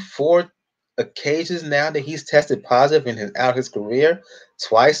 3-4 occasions now that he's tested positive out his career,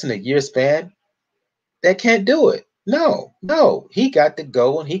 twice in a year span. They can't do it. No. He got to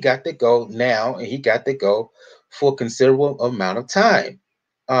go, and he got to go now, and he got to go for a considerable amount of time.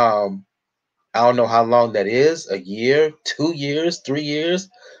 I don't know how long that is, a year, 2 years, 3 years,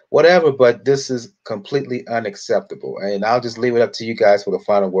 whatever, but this is completely unacceptable. And I'll just leave it up to you guys for the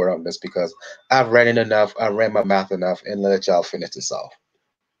final word on this, because I've ran it enough, I ran my mouth enough, and let y'all finish this off.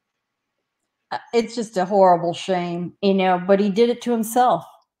 It's just a horrible shame, but he did it to himself.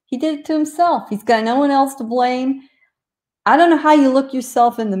 He did it to himself. He's got no one else to blame. I don't know how you look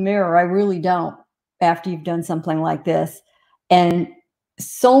yourself in the mirror. I really don't, after you've done something like this. And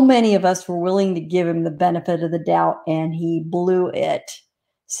so many of us were willing to give him the benefit of the doubt, and he blew it.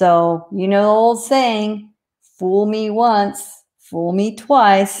 So, the old saying, fool me once, fool me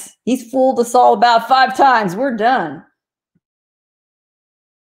twice. He's fooled us all about 5 times. We're done.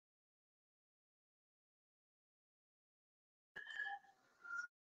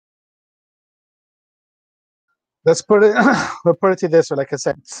 Let's put it to this way. Like I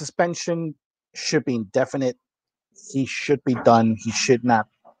said, suspension should be indefinite. He should be done. He should not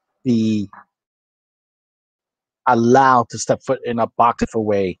be allowed to step foot in a box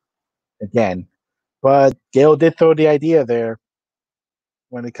way again. But Gail did throw the idea there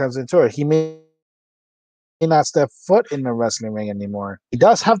when it comes into it. He may not step foot in the wrestling ring anymore. He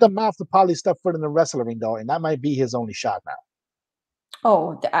does have the mouth to probably step foot in the wrestling ring, though, and that might be his only shot now.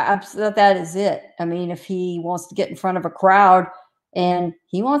 Oh, that is it. I mean, if he wants to get in front of a crowd and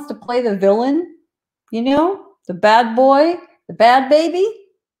he wants to play the villain, the bad boy, the bad baby,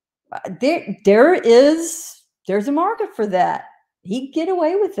 there's a market for that. He'd get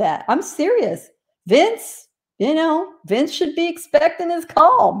away with that. I'm serious. Vince, Vince should be expecting his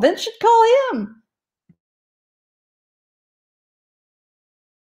call. Vince should call him.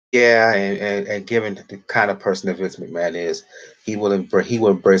 Yeah, and given the kind of person that Vince McMahon is, he will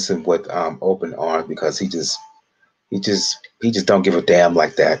embrace him with open arms, because he just don't give a damn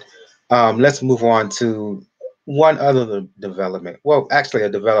like that. Let's move on to one other development. Well, actually, a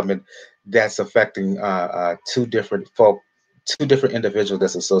development that's affecting two different individuals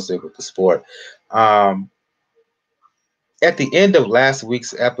that's associated with the sport. At the end of last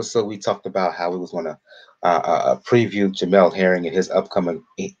week's episode, we talked about how we was going to preview Jamel Herring and his upcoming,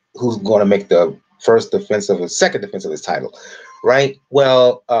 who's going to make the second defense of his title, right?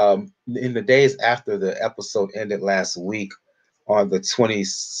 Well, in the days after the episode ended last week, on the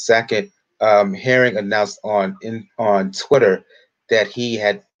 22nd, Herring announced on Twitter that he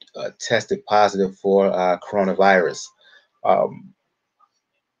had tested positive for coronavirus. Um,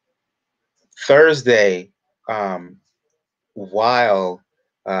 Thursday, while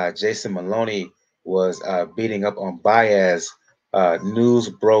Jason Moloney was beating up on Baez, news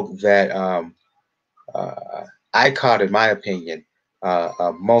broke that I caught, in my opinion,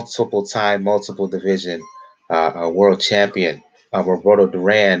 a multiple division world champion, Roberto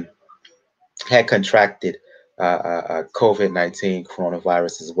Duran, had contracted COVID-19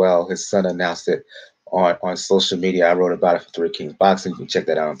 coronavirus as well. His son announced it on social media. I wrote about it for Three Kings Boxing. You can check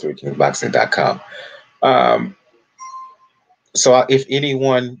that out on threekingsboxing.com. So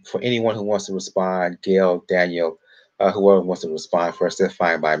for anyone who wants to respond, Gail, Daniel, whoever wants to respond first, they're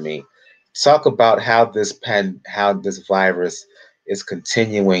fine by me. Talk about how this virus is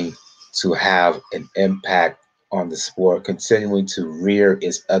continuing to have an impact on the sport, continuing to rear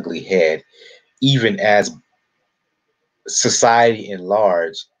its ugly head, even as society in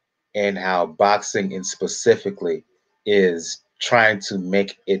large, and how boxing in specifically is trying to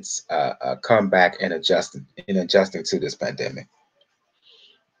make its comeback and adjusting to this pandemic.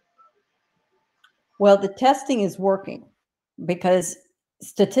 Well, the testing is working because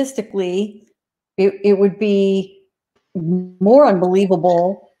statistically, it would be more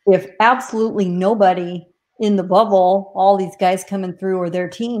unbelievable if absolutely nobody in the bubble, all these guys coming through or their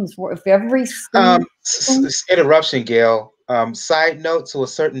teams, if every interruption, Gail. Side note to a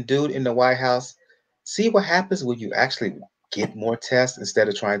certain dude in the White House: see what happens when you actually get more tests instead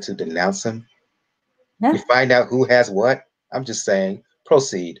of trying to denounce them. Yeah. You find out who has what. I'm just saying.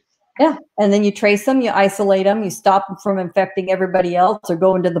 Proceed. Yeah, and then you trace them, you isolate them, you stop them from infecting everybody else or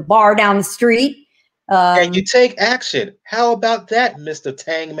going to the bar down the street. And you take action. How about that, Mr.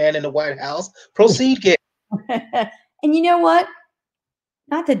 Tang Man in the White House? Proceed, Gail. And you know what?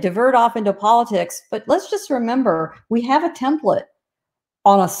 Not to divert off into politics, but let's just remember we have a template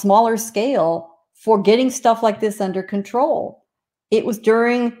on a smaller scale for getting stuff like this under control. It was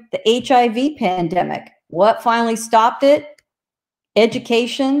during the HIV pandemic. What finally stopped it?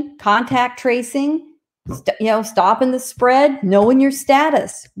 Education, contact tracing, stopping the spread, knowing your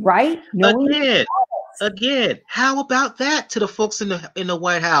status, right? Again, how about that to the folks in the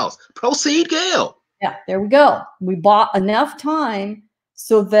White House? Proceed, Gail. Yeah, there we go. We bought enough time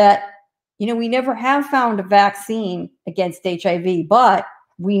so that, we never have found a vaccine against HIV, but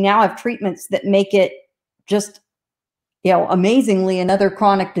we now have treatments that make it just, amazingly another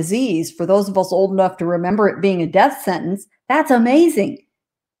chronic disease. For those of us old enough to remember it being a death sentence, that's amazing.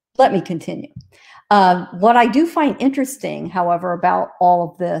 Let me continue. What I do find interesting, however, about all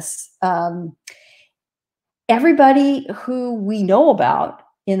of this, everybody who we know about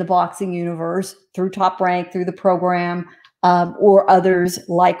in the boxing universe through Top Rank, through the program, or others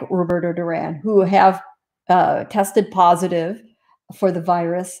like Roberto Duran, who have tested positive for the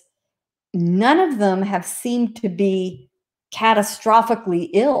virus, none of them have seemed to be catastrophically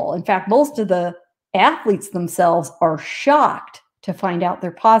ill. In fact, most of the athletes themselves are shocked to find out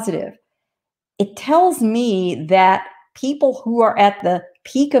they're positive. It tells me that people who are at the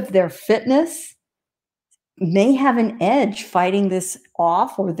peak of their fitness may have an edge fighting this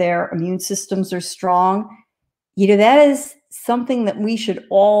off, or their immune systems are strong. That is something that we should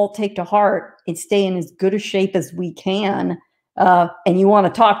all take to heart and stay in as good a shape as we can. And you want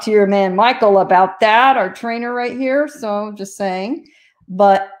to talk to your man, Mikkel, about that, our trainer right here. So just saying,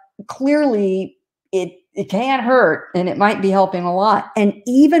 but clearly it can't hurt, and it might be helping a lot. And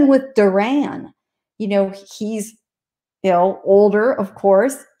even with Duran, he's, older, of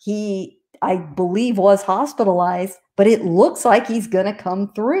course. He, I believe, was hospitalized, but it looks like he's going to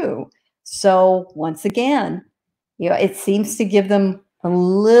come through. So once again, it seems to give them a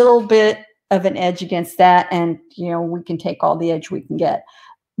little bit of an edge against that. And, we can take all the edge we can get.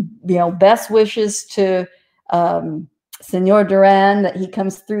 Best wishes to Senor Duran that he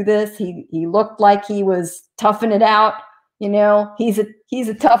comes through this. He looked like he was toughing it out. He's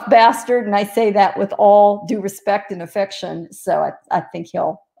a tough bastard. And I say that with all due respect and affection. So I think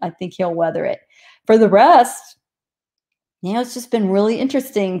he'll weather it. For the rest, it's just been really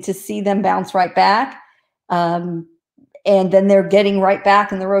interesting to see them bounce right back. And then they're getting right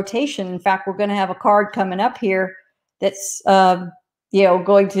back in the rotation. In fact, we're going to have a card coming up here that's,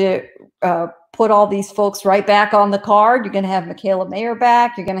 going to put all these folks right back on the card. You're going to have Michaela Mayer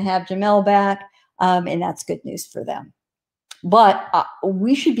back. You're going to have Jamel back. And that's good news for them. But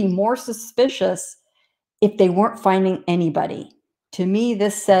we should be more suspicious if they weren't finding anybody. To me,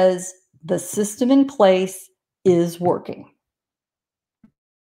 this says the system in place is working.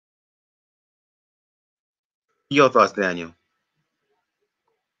 Your thoughts, Daniel?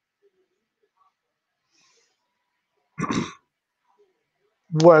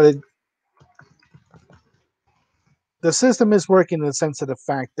 Well, the system is working in the sense of the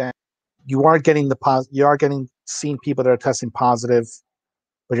fact that you are getting seeing people that are testing positive,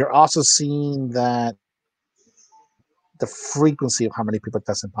 but you're also seeing that the frequency of how many people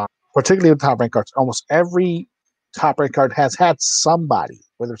testing positive, particularly with top rank cards. Almost every top rank card has had somebody,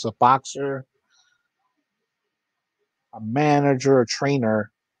 whether it's a boxer, a manager, a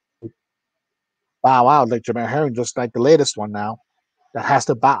trainer, bow out, like Jamel Herring, just like the latest one now, that has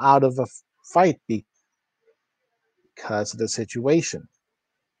to bow out of a fight because of the situation.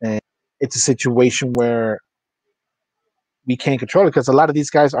 And it's a situation where we can't control it because a lot of these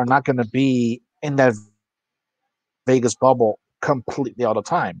guys are not going to be in that Vegas bubble completely all the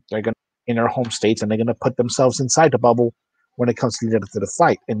time. They're going to in their home states and they're going to put themselves inside the bubble when it comes to the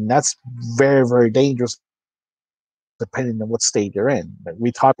fight. And that's very, very dangerous depending on what state you're in.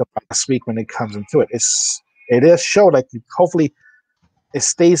 We talked about last week when it comes into it. It is show like hopefully it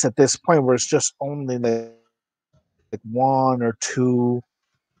stays at this point where it's just only like one or two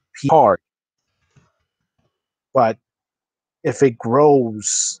hard. But if it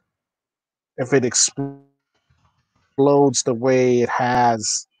grows, if it explodes the way it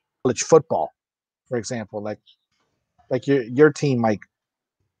has college football, for example, like your team, Mike,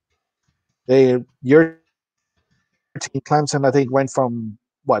 your team Clemson, I think went from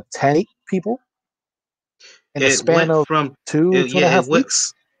what 10 people in a It span went of from two and a it half went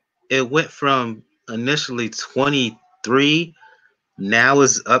weeks. initially 23, now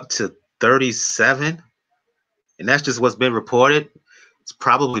is up to 37, and that's just what's been reported. It's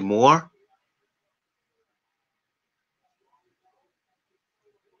probably more.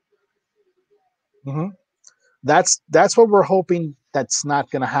 Mm-hmm. That's what we're hoping. That's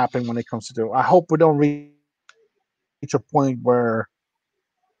not going to happen when it comes to do. I hope we don't reach a point where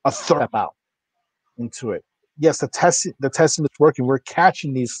a third step out into it. Yes, the testing is working. We're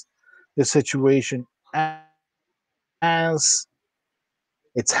catching this situation as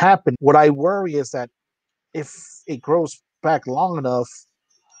it's happened. What I worry is that if it grows back long enough,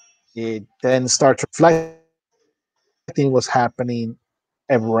 it then starts reflecting what's happening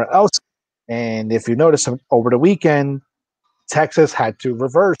everywhere else. And if you notice over the weekend, Texas had to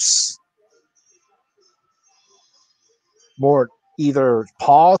reverse more either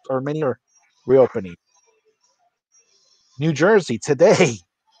pause or many or reopening. New Jersey today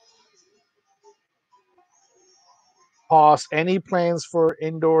pause any plans for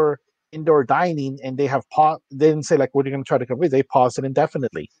indoor dining, and they have paused. They didn't say like what are you going to try to complete. They paused it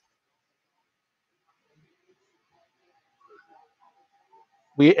indefinitely.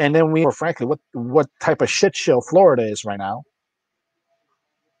 We more frankly what type of shit show Florida is right now.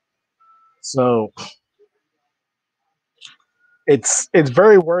 So it's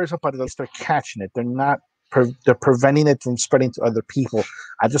very worrisome, but at least they're catching it. They're not. They're preventing it from spreading to other people.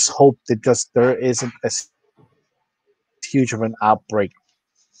 I just hope that there isn't as huge of an outbreak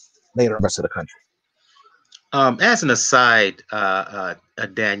later in the rest of the country. As an aside,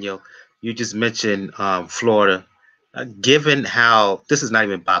 Daniel, you just mentioned Florida. Given how this is not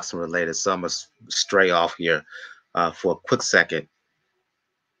even boxing related, so I'm gonna stray off here for a quick second.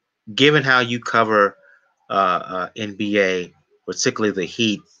 Given how you cover NBA, particularly the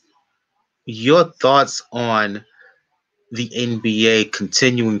Heat, your thoughts on the NBA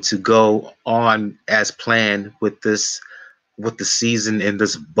continuing to go on as planned with the season in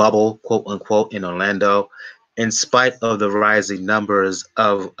this bubble, quote unquote, in Orlando, in spite of the rising numbers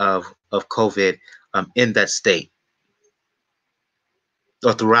of COVID in that state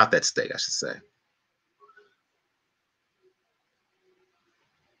or throughout that state, I should say.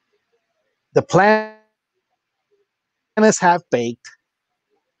 The plan is half baked.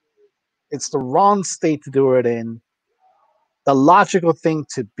 It's the wrong state to do it in. The logical thing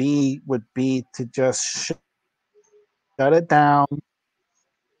to be would be to just shut it down,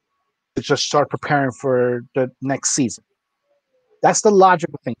 to just start preparing for the next season. That's the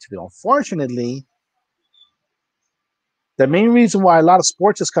logical thing to do. Unfortunately, the main reason why a lot of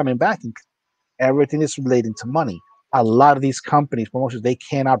sports is coming back, and everything is relating to money. A lot of these companies, promotions, they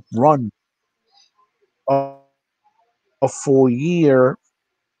cannot run a, a full year,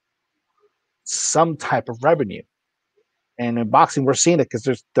 some type of revenue. And in boxing, we're seeing it because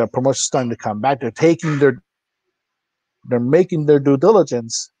there's the promotions starting to come back. They're making their due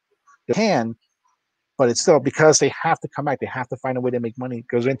diligence. They can, but it's still because they have to come back. They have to find a way to make money. It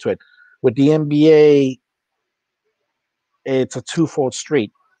goes into it. With the NBA, it's a twofold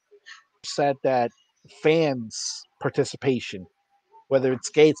street. Said that fans' participation, whether it's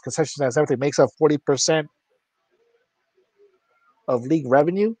gates, concessions, everything, makes up 40% of league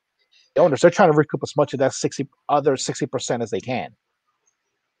revenue, the owners, they're trying to recoup as much of that 60% as they can.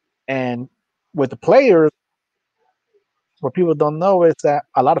 And with the players, what people don't know is that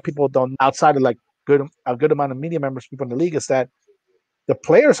a lot of people don't, outside of like a good amount of media members, people in the league, is that the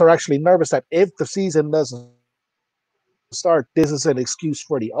players are actually nervous that if the season doesn't start, this is an excuse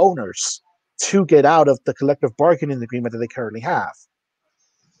for the owners to get out of the collective bargaining agreement that they currently have.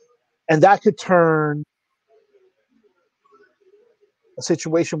 And that could turn a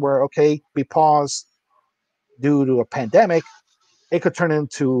situation where, okay, we pause due to a pandemic, it could turn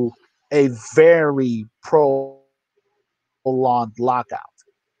into a very prolonged lockout.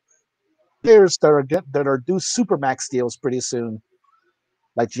 Players that are due supermax deals pretty soon,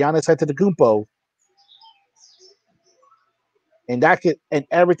 like Giannis Antetokounmpo, and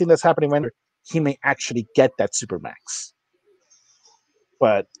everything that's happening right now, he may actually get that supermax.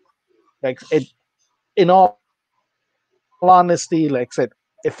 But like in all honesty, like I said,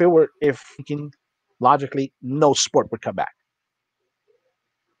 if thinking logically, no sport would come back,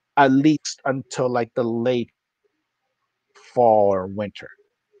 at least until like the late fall or winter.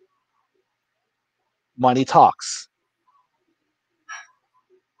 Money talks.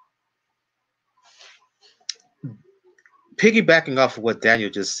 Piggybacking off of what Daniel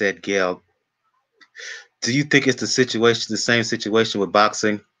just said, Gail, do you think it's the same situation with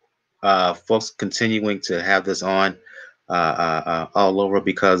boxing? Folks continuing to have this on all over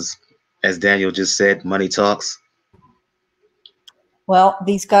because, as Daniel just said, money talks. Well,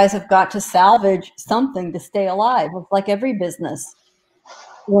 these guys have got to salvage something to stay alive. It's like every business.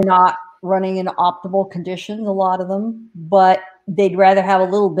 We're not running in optimal conditions, a lot of them, but they'd rather have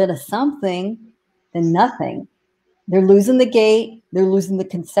a little bit of something than nothing. They're losing the gate, they're losing the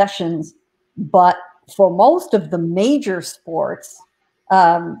concessions, but for most of the major sports,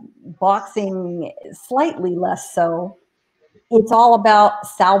 boxing slightly less so, it's all about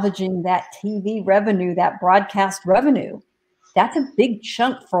salvaging that TV revenue, that broadcast revenue. That's a big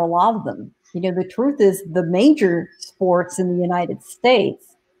chunk for a lot of them. You know, the truth is the major sports in the United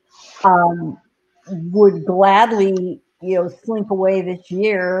States would gladly, slink away this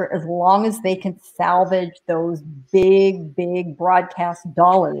year as long as they can salvage those big, big broadcast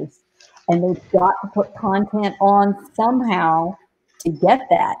dollars. And they've got to put content on somehow to get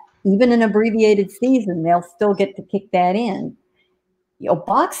that. Even an abbreviated season, they'll still get to kick that in.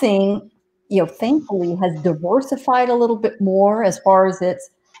 Boxing, thankfully has diversified a little bit more as far as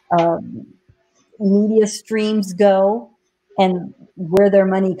its media streams go and where their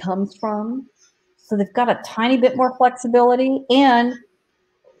money comes from. So they've got a tiny bit more flexibility, and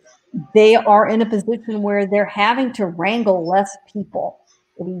they are in a position where they're having to wrangle less people.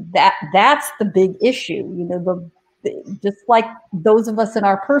 I mean, that's the big issue. Just like those of us in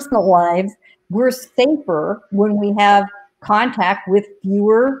our personal lives, we're safer when we have contact with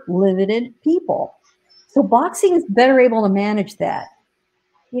fewer limited people. So boxing is better able to manage that.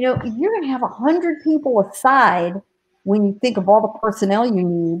 If you're going to have 100 people aside when you think of all the personnel you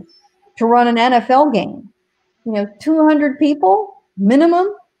need to run an NFL game, 200 people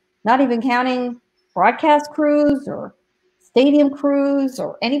minimum, not even counting broadcast crews or stadium crews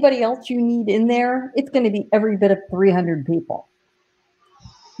or anybody else you need in there, it's going to be every bit of 300 people.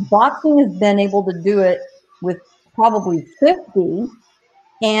 Boxing has been able to do it with probably 50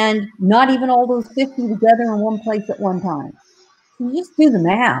 and not even all those 50 together in one place at one time. So you just do the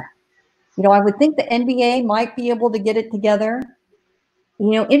math. I would think the NBA might be able to get it together.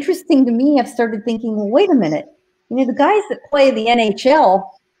 Interesting to me, I've started thinking, well, wait a minute. The guys that play the NHL,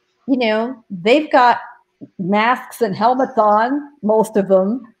 they've got masks and helmets on, most of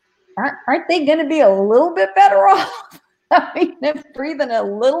them. Aren't they going to be a little bit better off? I mean, they're breathing a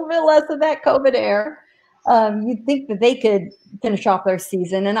little bit less of that COVID air. You'd think that they could finish off their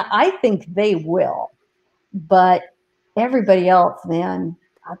season, and I think they will. But everybody else, man,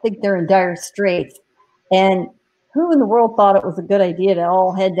 I think they're in dire straits. And who in the world thought it was a good idea to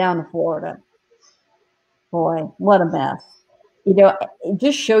all head down to Florida? Boy, what a mess. It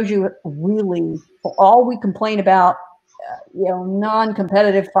just shows you really, for all we complain about,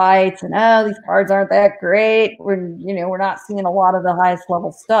 non-competitive fights and, these cards aren't that great. We're not seeing a lot of the highest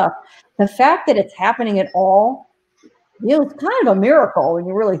level stuff. The fact that it's happening at all, it's kind of a miracle when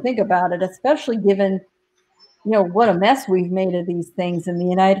you really think about it, especially given what a mess we've made of these things in the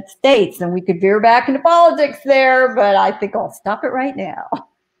United States. And we could veer back into politics there, but I think I'll stop it right now.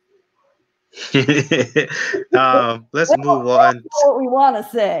 Let's move on. What we want to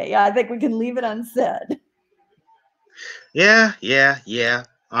say. I think we can leave it unsaid. Yeah.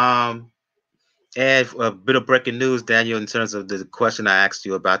 And a bit of breaking news, Daniel, in terms of the question I asked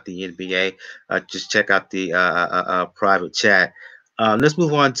you about the NBA. Just check out the private chat. Let's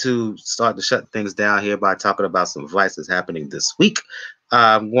move on to start to shut things down here by talking about some fights that's happening this week.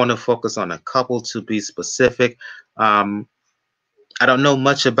 I want to focus on a couple to be specific. Um, I don't know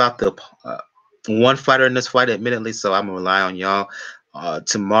much about the one fighter in this fight, admittedly, so I'm gonna rely on y'all.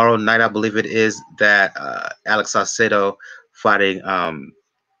 Tomorrow night, I believe it is, that Alex Saucedo fighting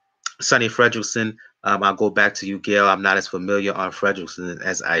Sonny Fredrickson. I'll go back to you, Gail. I'm not as familiar on Fredrickson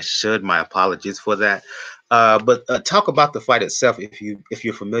as I should. My apologies for that. But talk about the fight itself. If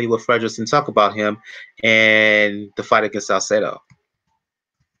you're familiar with Fredrickson, talk about him and the fight against Saucedo.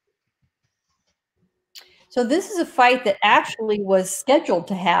 So this is a fight that actually was scheduled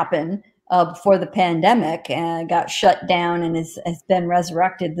to happen before the pandemic and got shut down and has been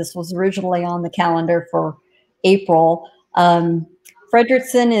resurrected. This was originally on the calendar for April.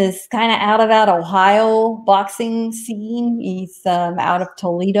 Fredrickson is kind of out of that Ohio boxing scene. He's out of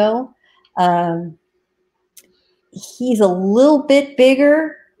Toledo. He's a little bit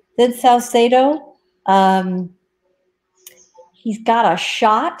bigger than Saucedo. He's got a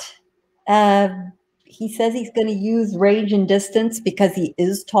shot. He says he's going to use range and distance because he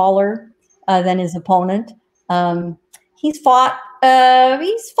is taller than his opponent. He's fought,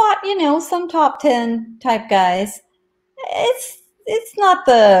 some top 10 type guys. It's not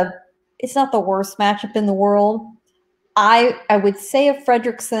the worst matchup in the world. I would say of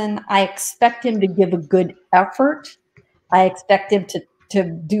Fredrickson, I expect him to give a good effort. I expect him to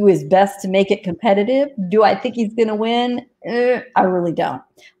do his best to make it competitive. Do I think he's going to win? I really don't.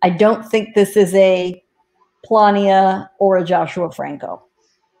 I don't think this is a Plania or a Joshua Franco.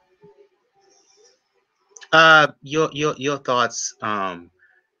 Your thoughts,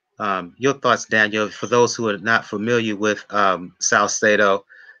 Daniel. For those who are not familiar with Saucedo,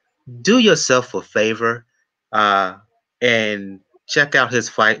 do yourself a favor and check out his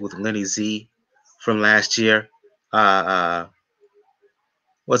fight with Lenny Z from last year. Was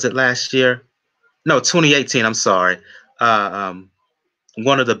it last year? No, 2018. I'm sorry.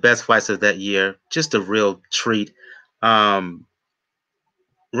 One of the best fights of that year. Just a real treat. Round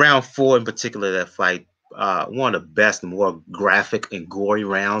 4 in particular, that fight, one of the best, more graphic and gory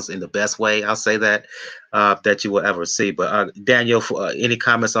rounds in the best way, I'll say that, that you will ever see. But Daniel, any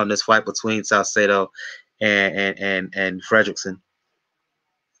comments on this fight between Saucedo and Fredrickson?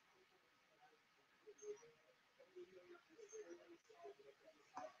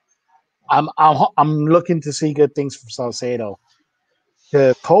 I'm looking to see good things from Saucedo.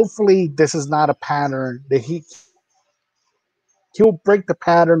 Hopefully, this is not a pattern that he'll break the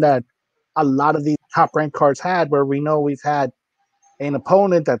pattern that a lot of these top ranked cards had, where we know we've had an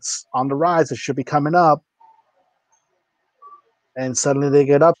opponent that's on the rise that should be coming up, and suddenly they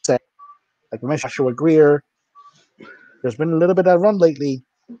get upset. Like we mentioned, Joshua Greer. There's been a little bit of run lately,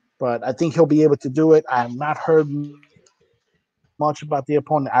 but I think he'll be able to do it. I have not heard much about the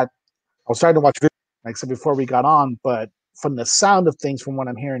opponent. I was starting to watch videos, like I said before we got on, but from the sound of things, from what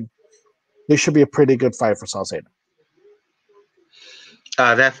I'm hearing, this should be a pretty good fight for Saucedo.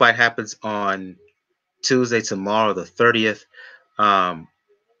 That fight happens on Tuesday, tomorrow, the 30th. On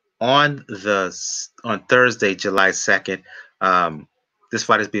Thursday, July 2nd, this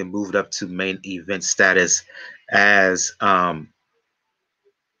fight is being moved up to main event status as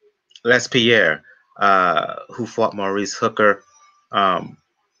LesPierre, who fought Maurice Hooker.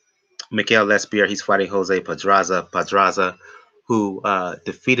 Miguel LesPierre, he's fighting Jose Pedraza, who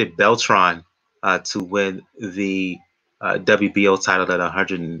defeated Beltran to win the WBO title at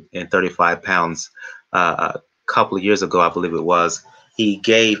 135 pounds a couple of years ago, I believe it was. He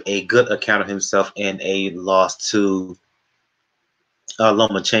gave a good account of himself in a loss to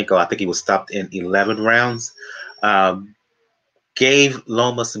Lomachenko. I think he was stopped in 11 rounds. Gave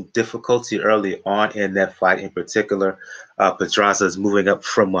Loma some difficulty early on in that fight. In particular, Pedraza is moving up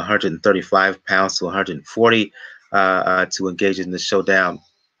from 135 pounds to 140 to engage in the showdown.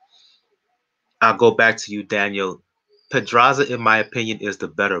 I'll go back to you, Daniel. Pedraza, in my opinion, is the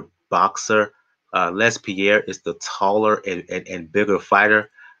better boxer. LesPierre is the taller and bigger fighter.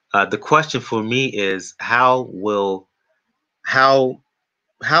 The question for me is how will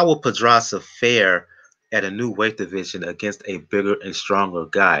Pedraza fare at a new weight division against a bigger and stronger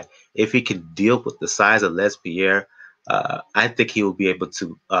guy? If he can deal with the size of LesPierre, I think he will be able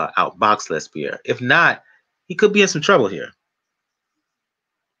to outbox LesPierre. If not, he could be in some trouble here.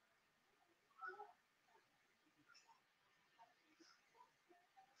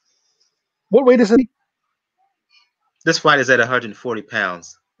 What weight is it? This fight is at 140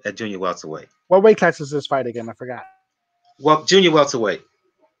 pounds at junior welterweight. What weight class is this fight again? I forgot. Well, junior welterweight.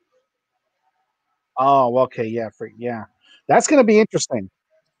 Oh, okay, yeah. That's going to be interesting.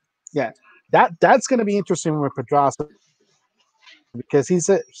 Yeah, that's going to be interesting with Pedraza because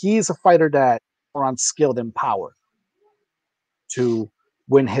he's a fighter that more on skill than power to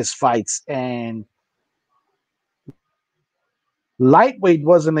win his fights. And lightweight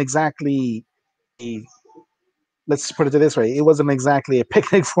wasn't exactly a, let's put it this way, it wasn't exactly a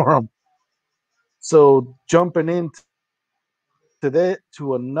picnic for him. So jumping into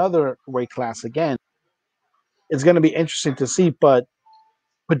to another weight class again, it's going to be interesting to see. But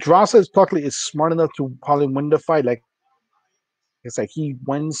Pedraza is smart enough to probably win the fight. Like it's like he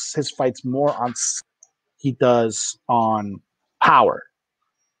wins his fights more on he does on power.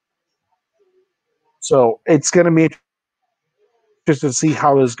 So it's going to be interesting to see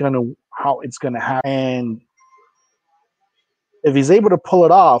how it's going to happen. And if he's able to pull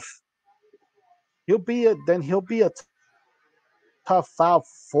it off, he'll be a tough foul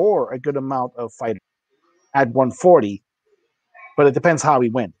for a good amount of fighters at 140. But it depends how he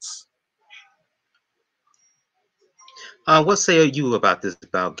wins. What say you about this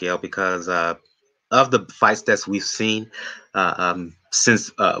bout, Gail? Because of the fights that we've seen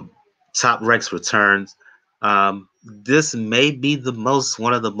since Top Rex returns, this may be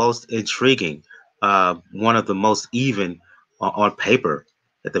one of the most intriguing, one of the most even on paper,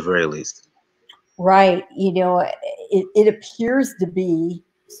 at the very least. Right. It appears to be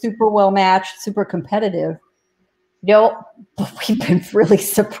super well matched, super competitive. We've been really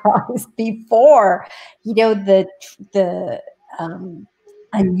surprised before. The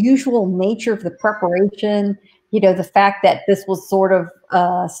unusual nature of the preparation. The fact that this was sort of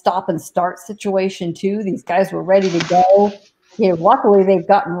a stop and start situation too. These guys were ready to go. Luckily they've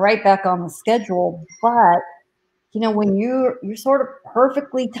gotten right back on the schedule. But when you're sort of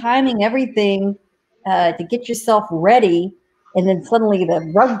perfectly timing everything to get yourself ready, and then suddenly the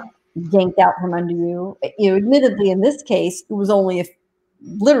rug yanked out from under you. Admittedly, in this case, it was only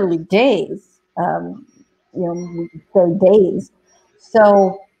literally days. We could say days.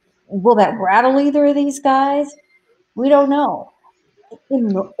 So, will that rattle either of these guys? We don't know.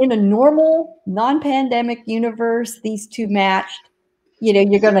 In a normal, non-pandemic universe, these two matched.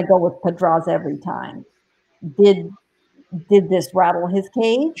 You're going to go with Pedraza every time. Did this rattle his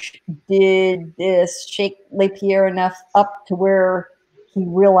cage? Did this shake LesPierre enough up to where he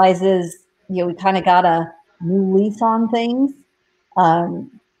realizes, he kind of got a new lease on things?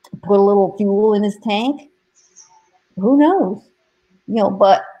 Put a little fuel in his tank? Who knows?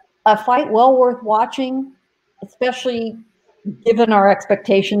 But a fight well worth watching, especially given our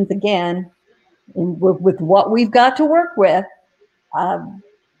expectations again, and with what we've got to work with.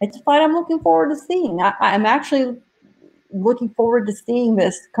 It's a fight I'm looking forward to seeing. I'm actually looking forward to seeing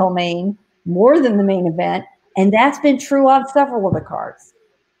this co-main more than the main event, and that's been true on several of the cards.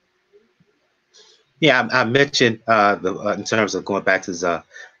 Yeah, I mentioned in terms of going back to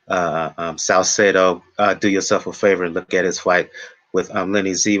Saucedo. Do yourself a favor and look at his fight with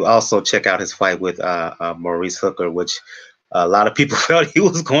Lenny Z. Also, check out his fight with Maurice Hooker, which a lot of people felt he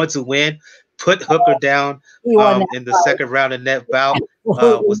was going to win. Put Hooker down in the second round in that bout.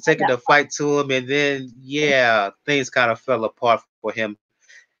 Was taking the fight to him, and then things kind of fell apart for him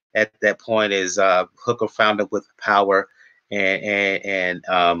at that point. As Hooker found him with power and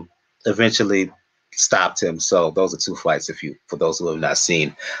eventually stopped him. So those are two fights. For those who have not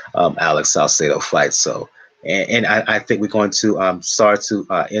seen Alex Saucedo fight, so and I think we're going to start to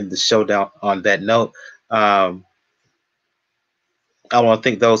end the showdown on that note. I want to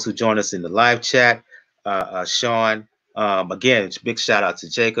thank those who joined us in the live chat. Sean, again, big shout out to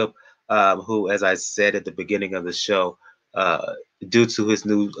Jacob, who, as I said at the beginning of the show, due to his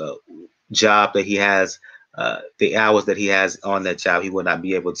new job that he has, the hours that he has on that job, he will not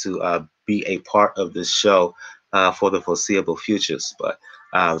be able to be a part of this show for the foreseeable futures. But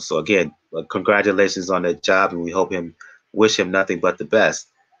so again, congratulations on that job, and we wish him nothing but the best.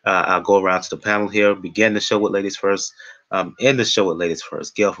 I'll go around to the panel here, begin the show with ladies first. End the show with ladies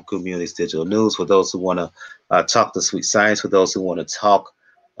first. Gail from Communities Digital News. For those who want to talk the sweet science, for those who want to talk,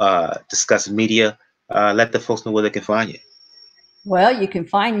 discuss media, let the folks know where they can find you. Well, you can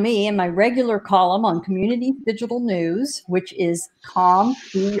find me in my regular column on Community Digital News, which is COMM,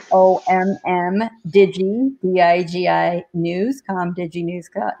 COMM, Digi, DIGI News,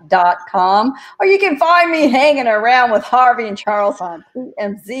 comdiginews.com. Or you can find me hanging around with Harvey and Charles on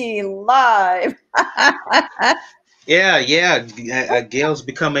TMZ Live. Yeah. Gail's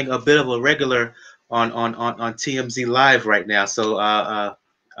becoming a bit of a regular on TMZ Live right now. So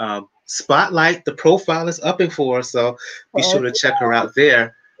Spotlight, the profile is upping for her, so be sure to check her out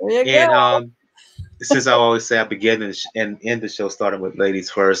there. And since I always say I begin and end the show starting with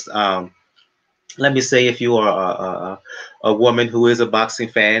ladies first, let me say, if you are a woman who is a boxing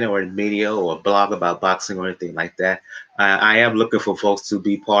fan or in media or a blog about boxing or anything like that, I am looking for folks to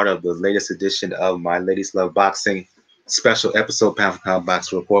be part of the latest edition of my Ladies Love Boxing special episode, Pound for Pound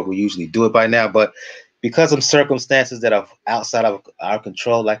Boxing Report. We usually do it by now, but because of circumstances that are outside of our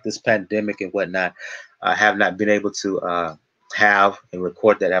control, like this pandemic and whatnot, I have not been able to have and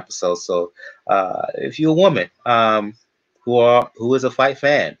record that episode. So if you're a woman, who is a fight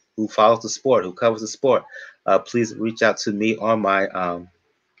fan, who follows the sport, who covers the sport, please reach out to me on my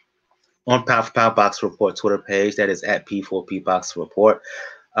on Pound for Pound Box Report Twitter page. That is at P4P Box Report,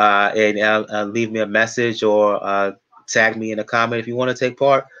 and leave me a message or tag me in a comment if you want to take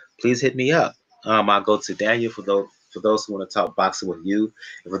part. Please hit me up. I'll go to Daniel for those who want to talk boxing with you,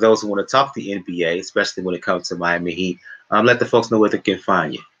 and for those who want to talk the NBA, especially when it comes to Miami Heat. Let the folks know where they can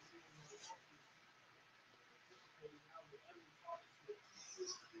find you.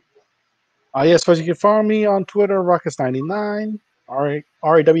 Yes, but you can follow me on Twitter, Ruckus99,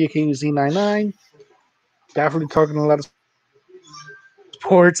 RAWKUZ99. Definitely talking a lot of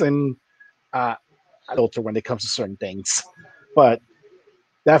sports and I filter when it comes to certain things. But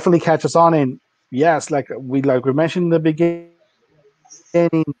definitely catch us on. And yes, like we mentioned in the beginning,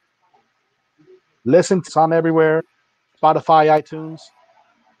 listen to us on everywhere, Spotify, iTunes.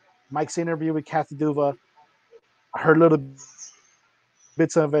 Mike's interview with Kathy Duva. I heard little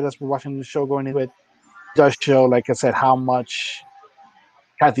bits of it as we're watching the show going into it. Does show, like I said, how much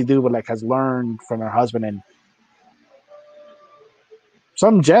Kathy Duva has learned from her husband, and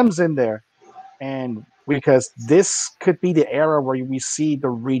some gems in there. And because this could be the era where we see the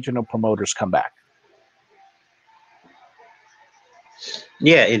regional promoters come back.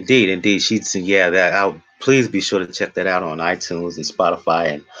 Yeah, indeed, indeed. She's that. I'll please be sure to check that out on iTunes and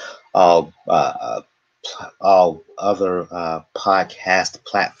Spotify and all all other podcast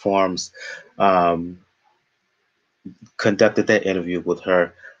platforms. Um, Conducted that interview with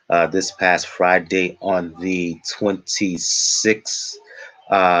her this past Friday on the 26th.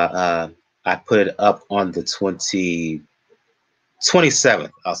 I put it up on the 27th.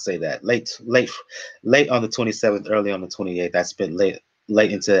 I'll say that late on the 27th, early on the 28th. I spent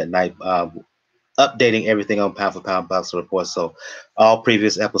late into that night updating everything on Pound for Pound Boxing Report. So all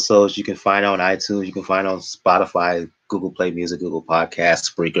previous episodes you can find on iTunes, you can find on Spotify, Google Play Music, Google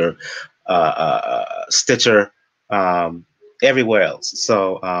Podcasts, Spreaker, Stitcher, everywhere else.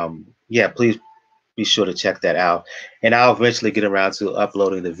 So yeah, please be sure to check that out. And I'll eventually get around to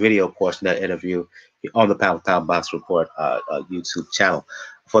uploading the video portion of that interview on the Pound for Pound Box Report YouTube channel.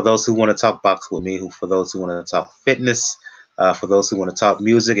 For those who want to talk box with me, for those who want to talk fitness, for those who want to talk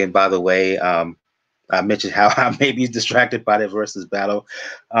music, and by the way, I mentioned how I may be distracted by the versus battle.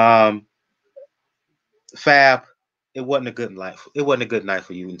 Fab, it wasn't a good night. It wasn't a good night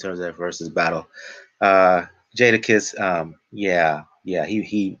for you in terms of that versus battle. Jadakiss, yeah,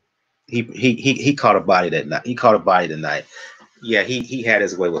 he caught a body that night. He caught a body tonight. Yeah, he had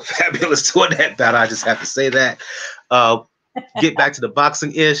his way with Fabulous toward that battle. I just have to say that. Get back to the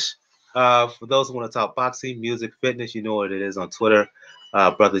boxing ish. For those who want to talk boxing, music, fitness, you know what it is on Twitter.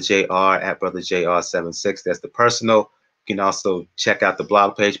 Brother JR at Brother JR76. That's the personal. You can also check out the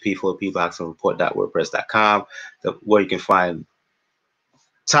blog page, p4pboxingreport.wordpress.com, where you can find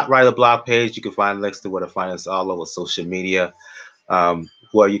top right of the blog page. You can find links to where to find us all over social media,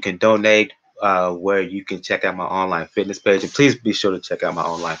 where you can donate, where you can check out my online fitness page. And please be sure to check out my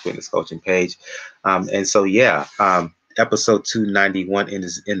online fitness coaching page. And so, yeah, episode 291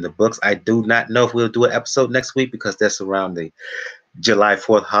 is in the books. I do not know if we'll do an episode next week because that's around the July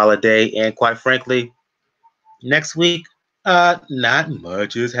 4th holiday. And quite frankly, next week, not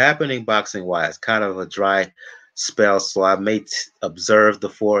much is happening boxing wise. Kind of a dry spell, so I may observe the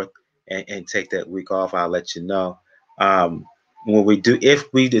 4th and take that week off. I'll let you know. When we do,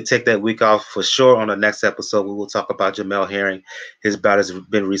 if we did take that week off for sure, on the next episode, we will talk about Jamel Herring. His bout has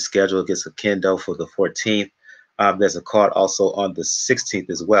been rescheduled against Akendo for the 14th. There's a card also on the 16th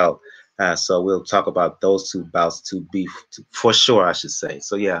as well. So we'll talk about those two bouts to be for sure, I should say.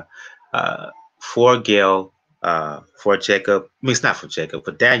 So yeah, for Gail, for Jacob, I mean, it's not for Jacob,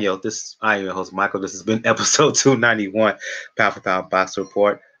 for Daniel. I am your host, Michael. This has been episode 291, Pound for Pound Box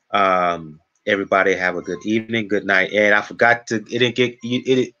Report. Everybody have a good evening, good night. And I forgot to,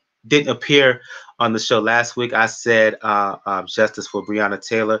 it didn't appear on the show last week. I said justice for Breonna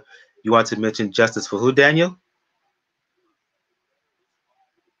Taylor. You want to mention justice for who, Daniel?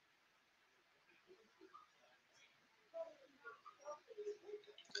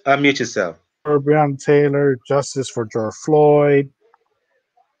 Unmute yourself. For Breonna Taylor, justice for George Floyd.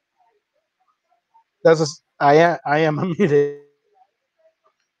 I am unmuted.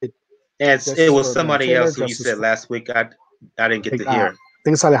 And Justice it was for Breonna somebody Taylor, else who you justice said for, last week. I didn't get to I hear.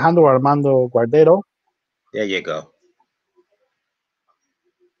 think it's Alejandro Armando Guardero. There you go.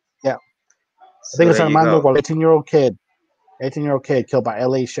 Yeah. I So think it's there you Armando go. Guardero, 18-year-old kid killed by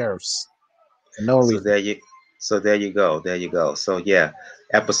LA sheriffs for no So reason. there you go. There you go. So yeah,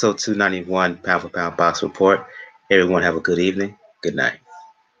 episode 291, Pound for Pound Box Report. Everyone have a good evening. Good night.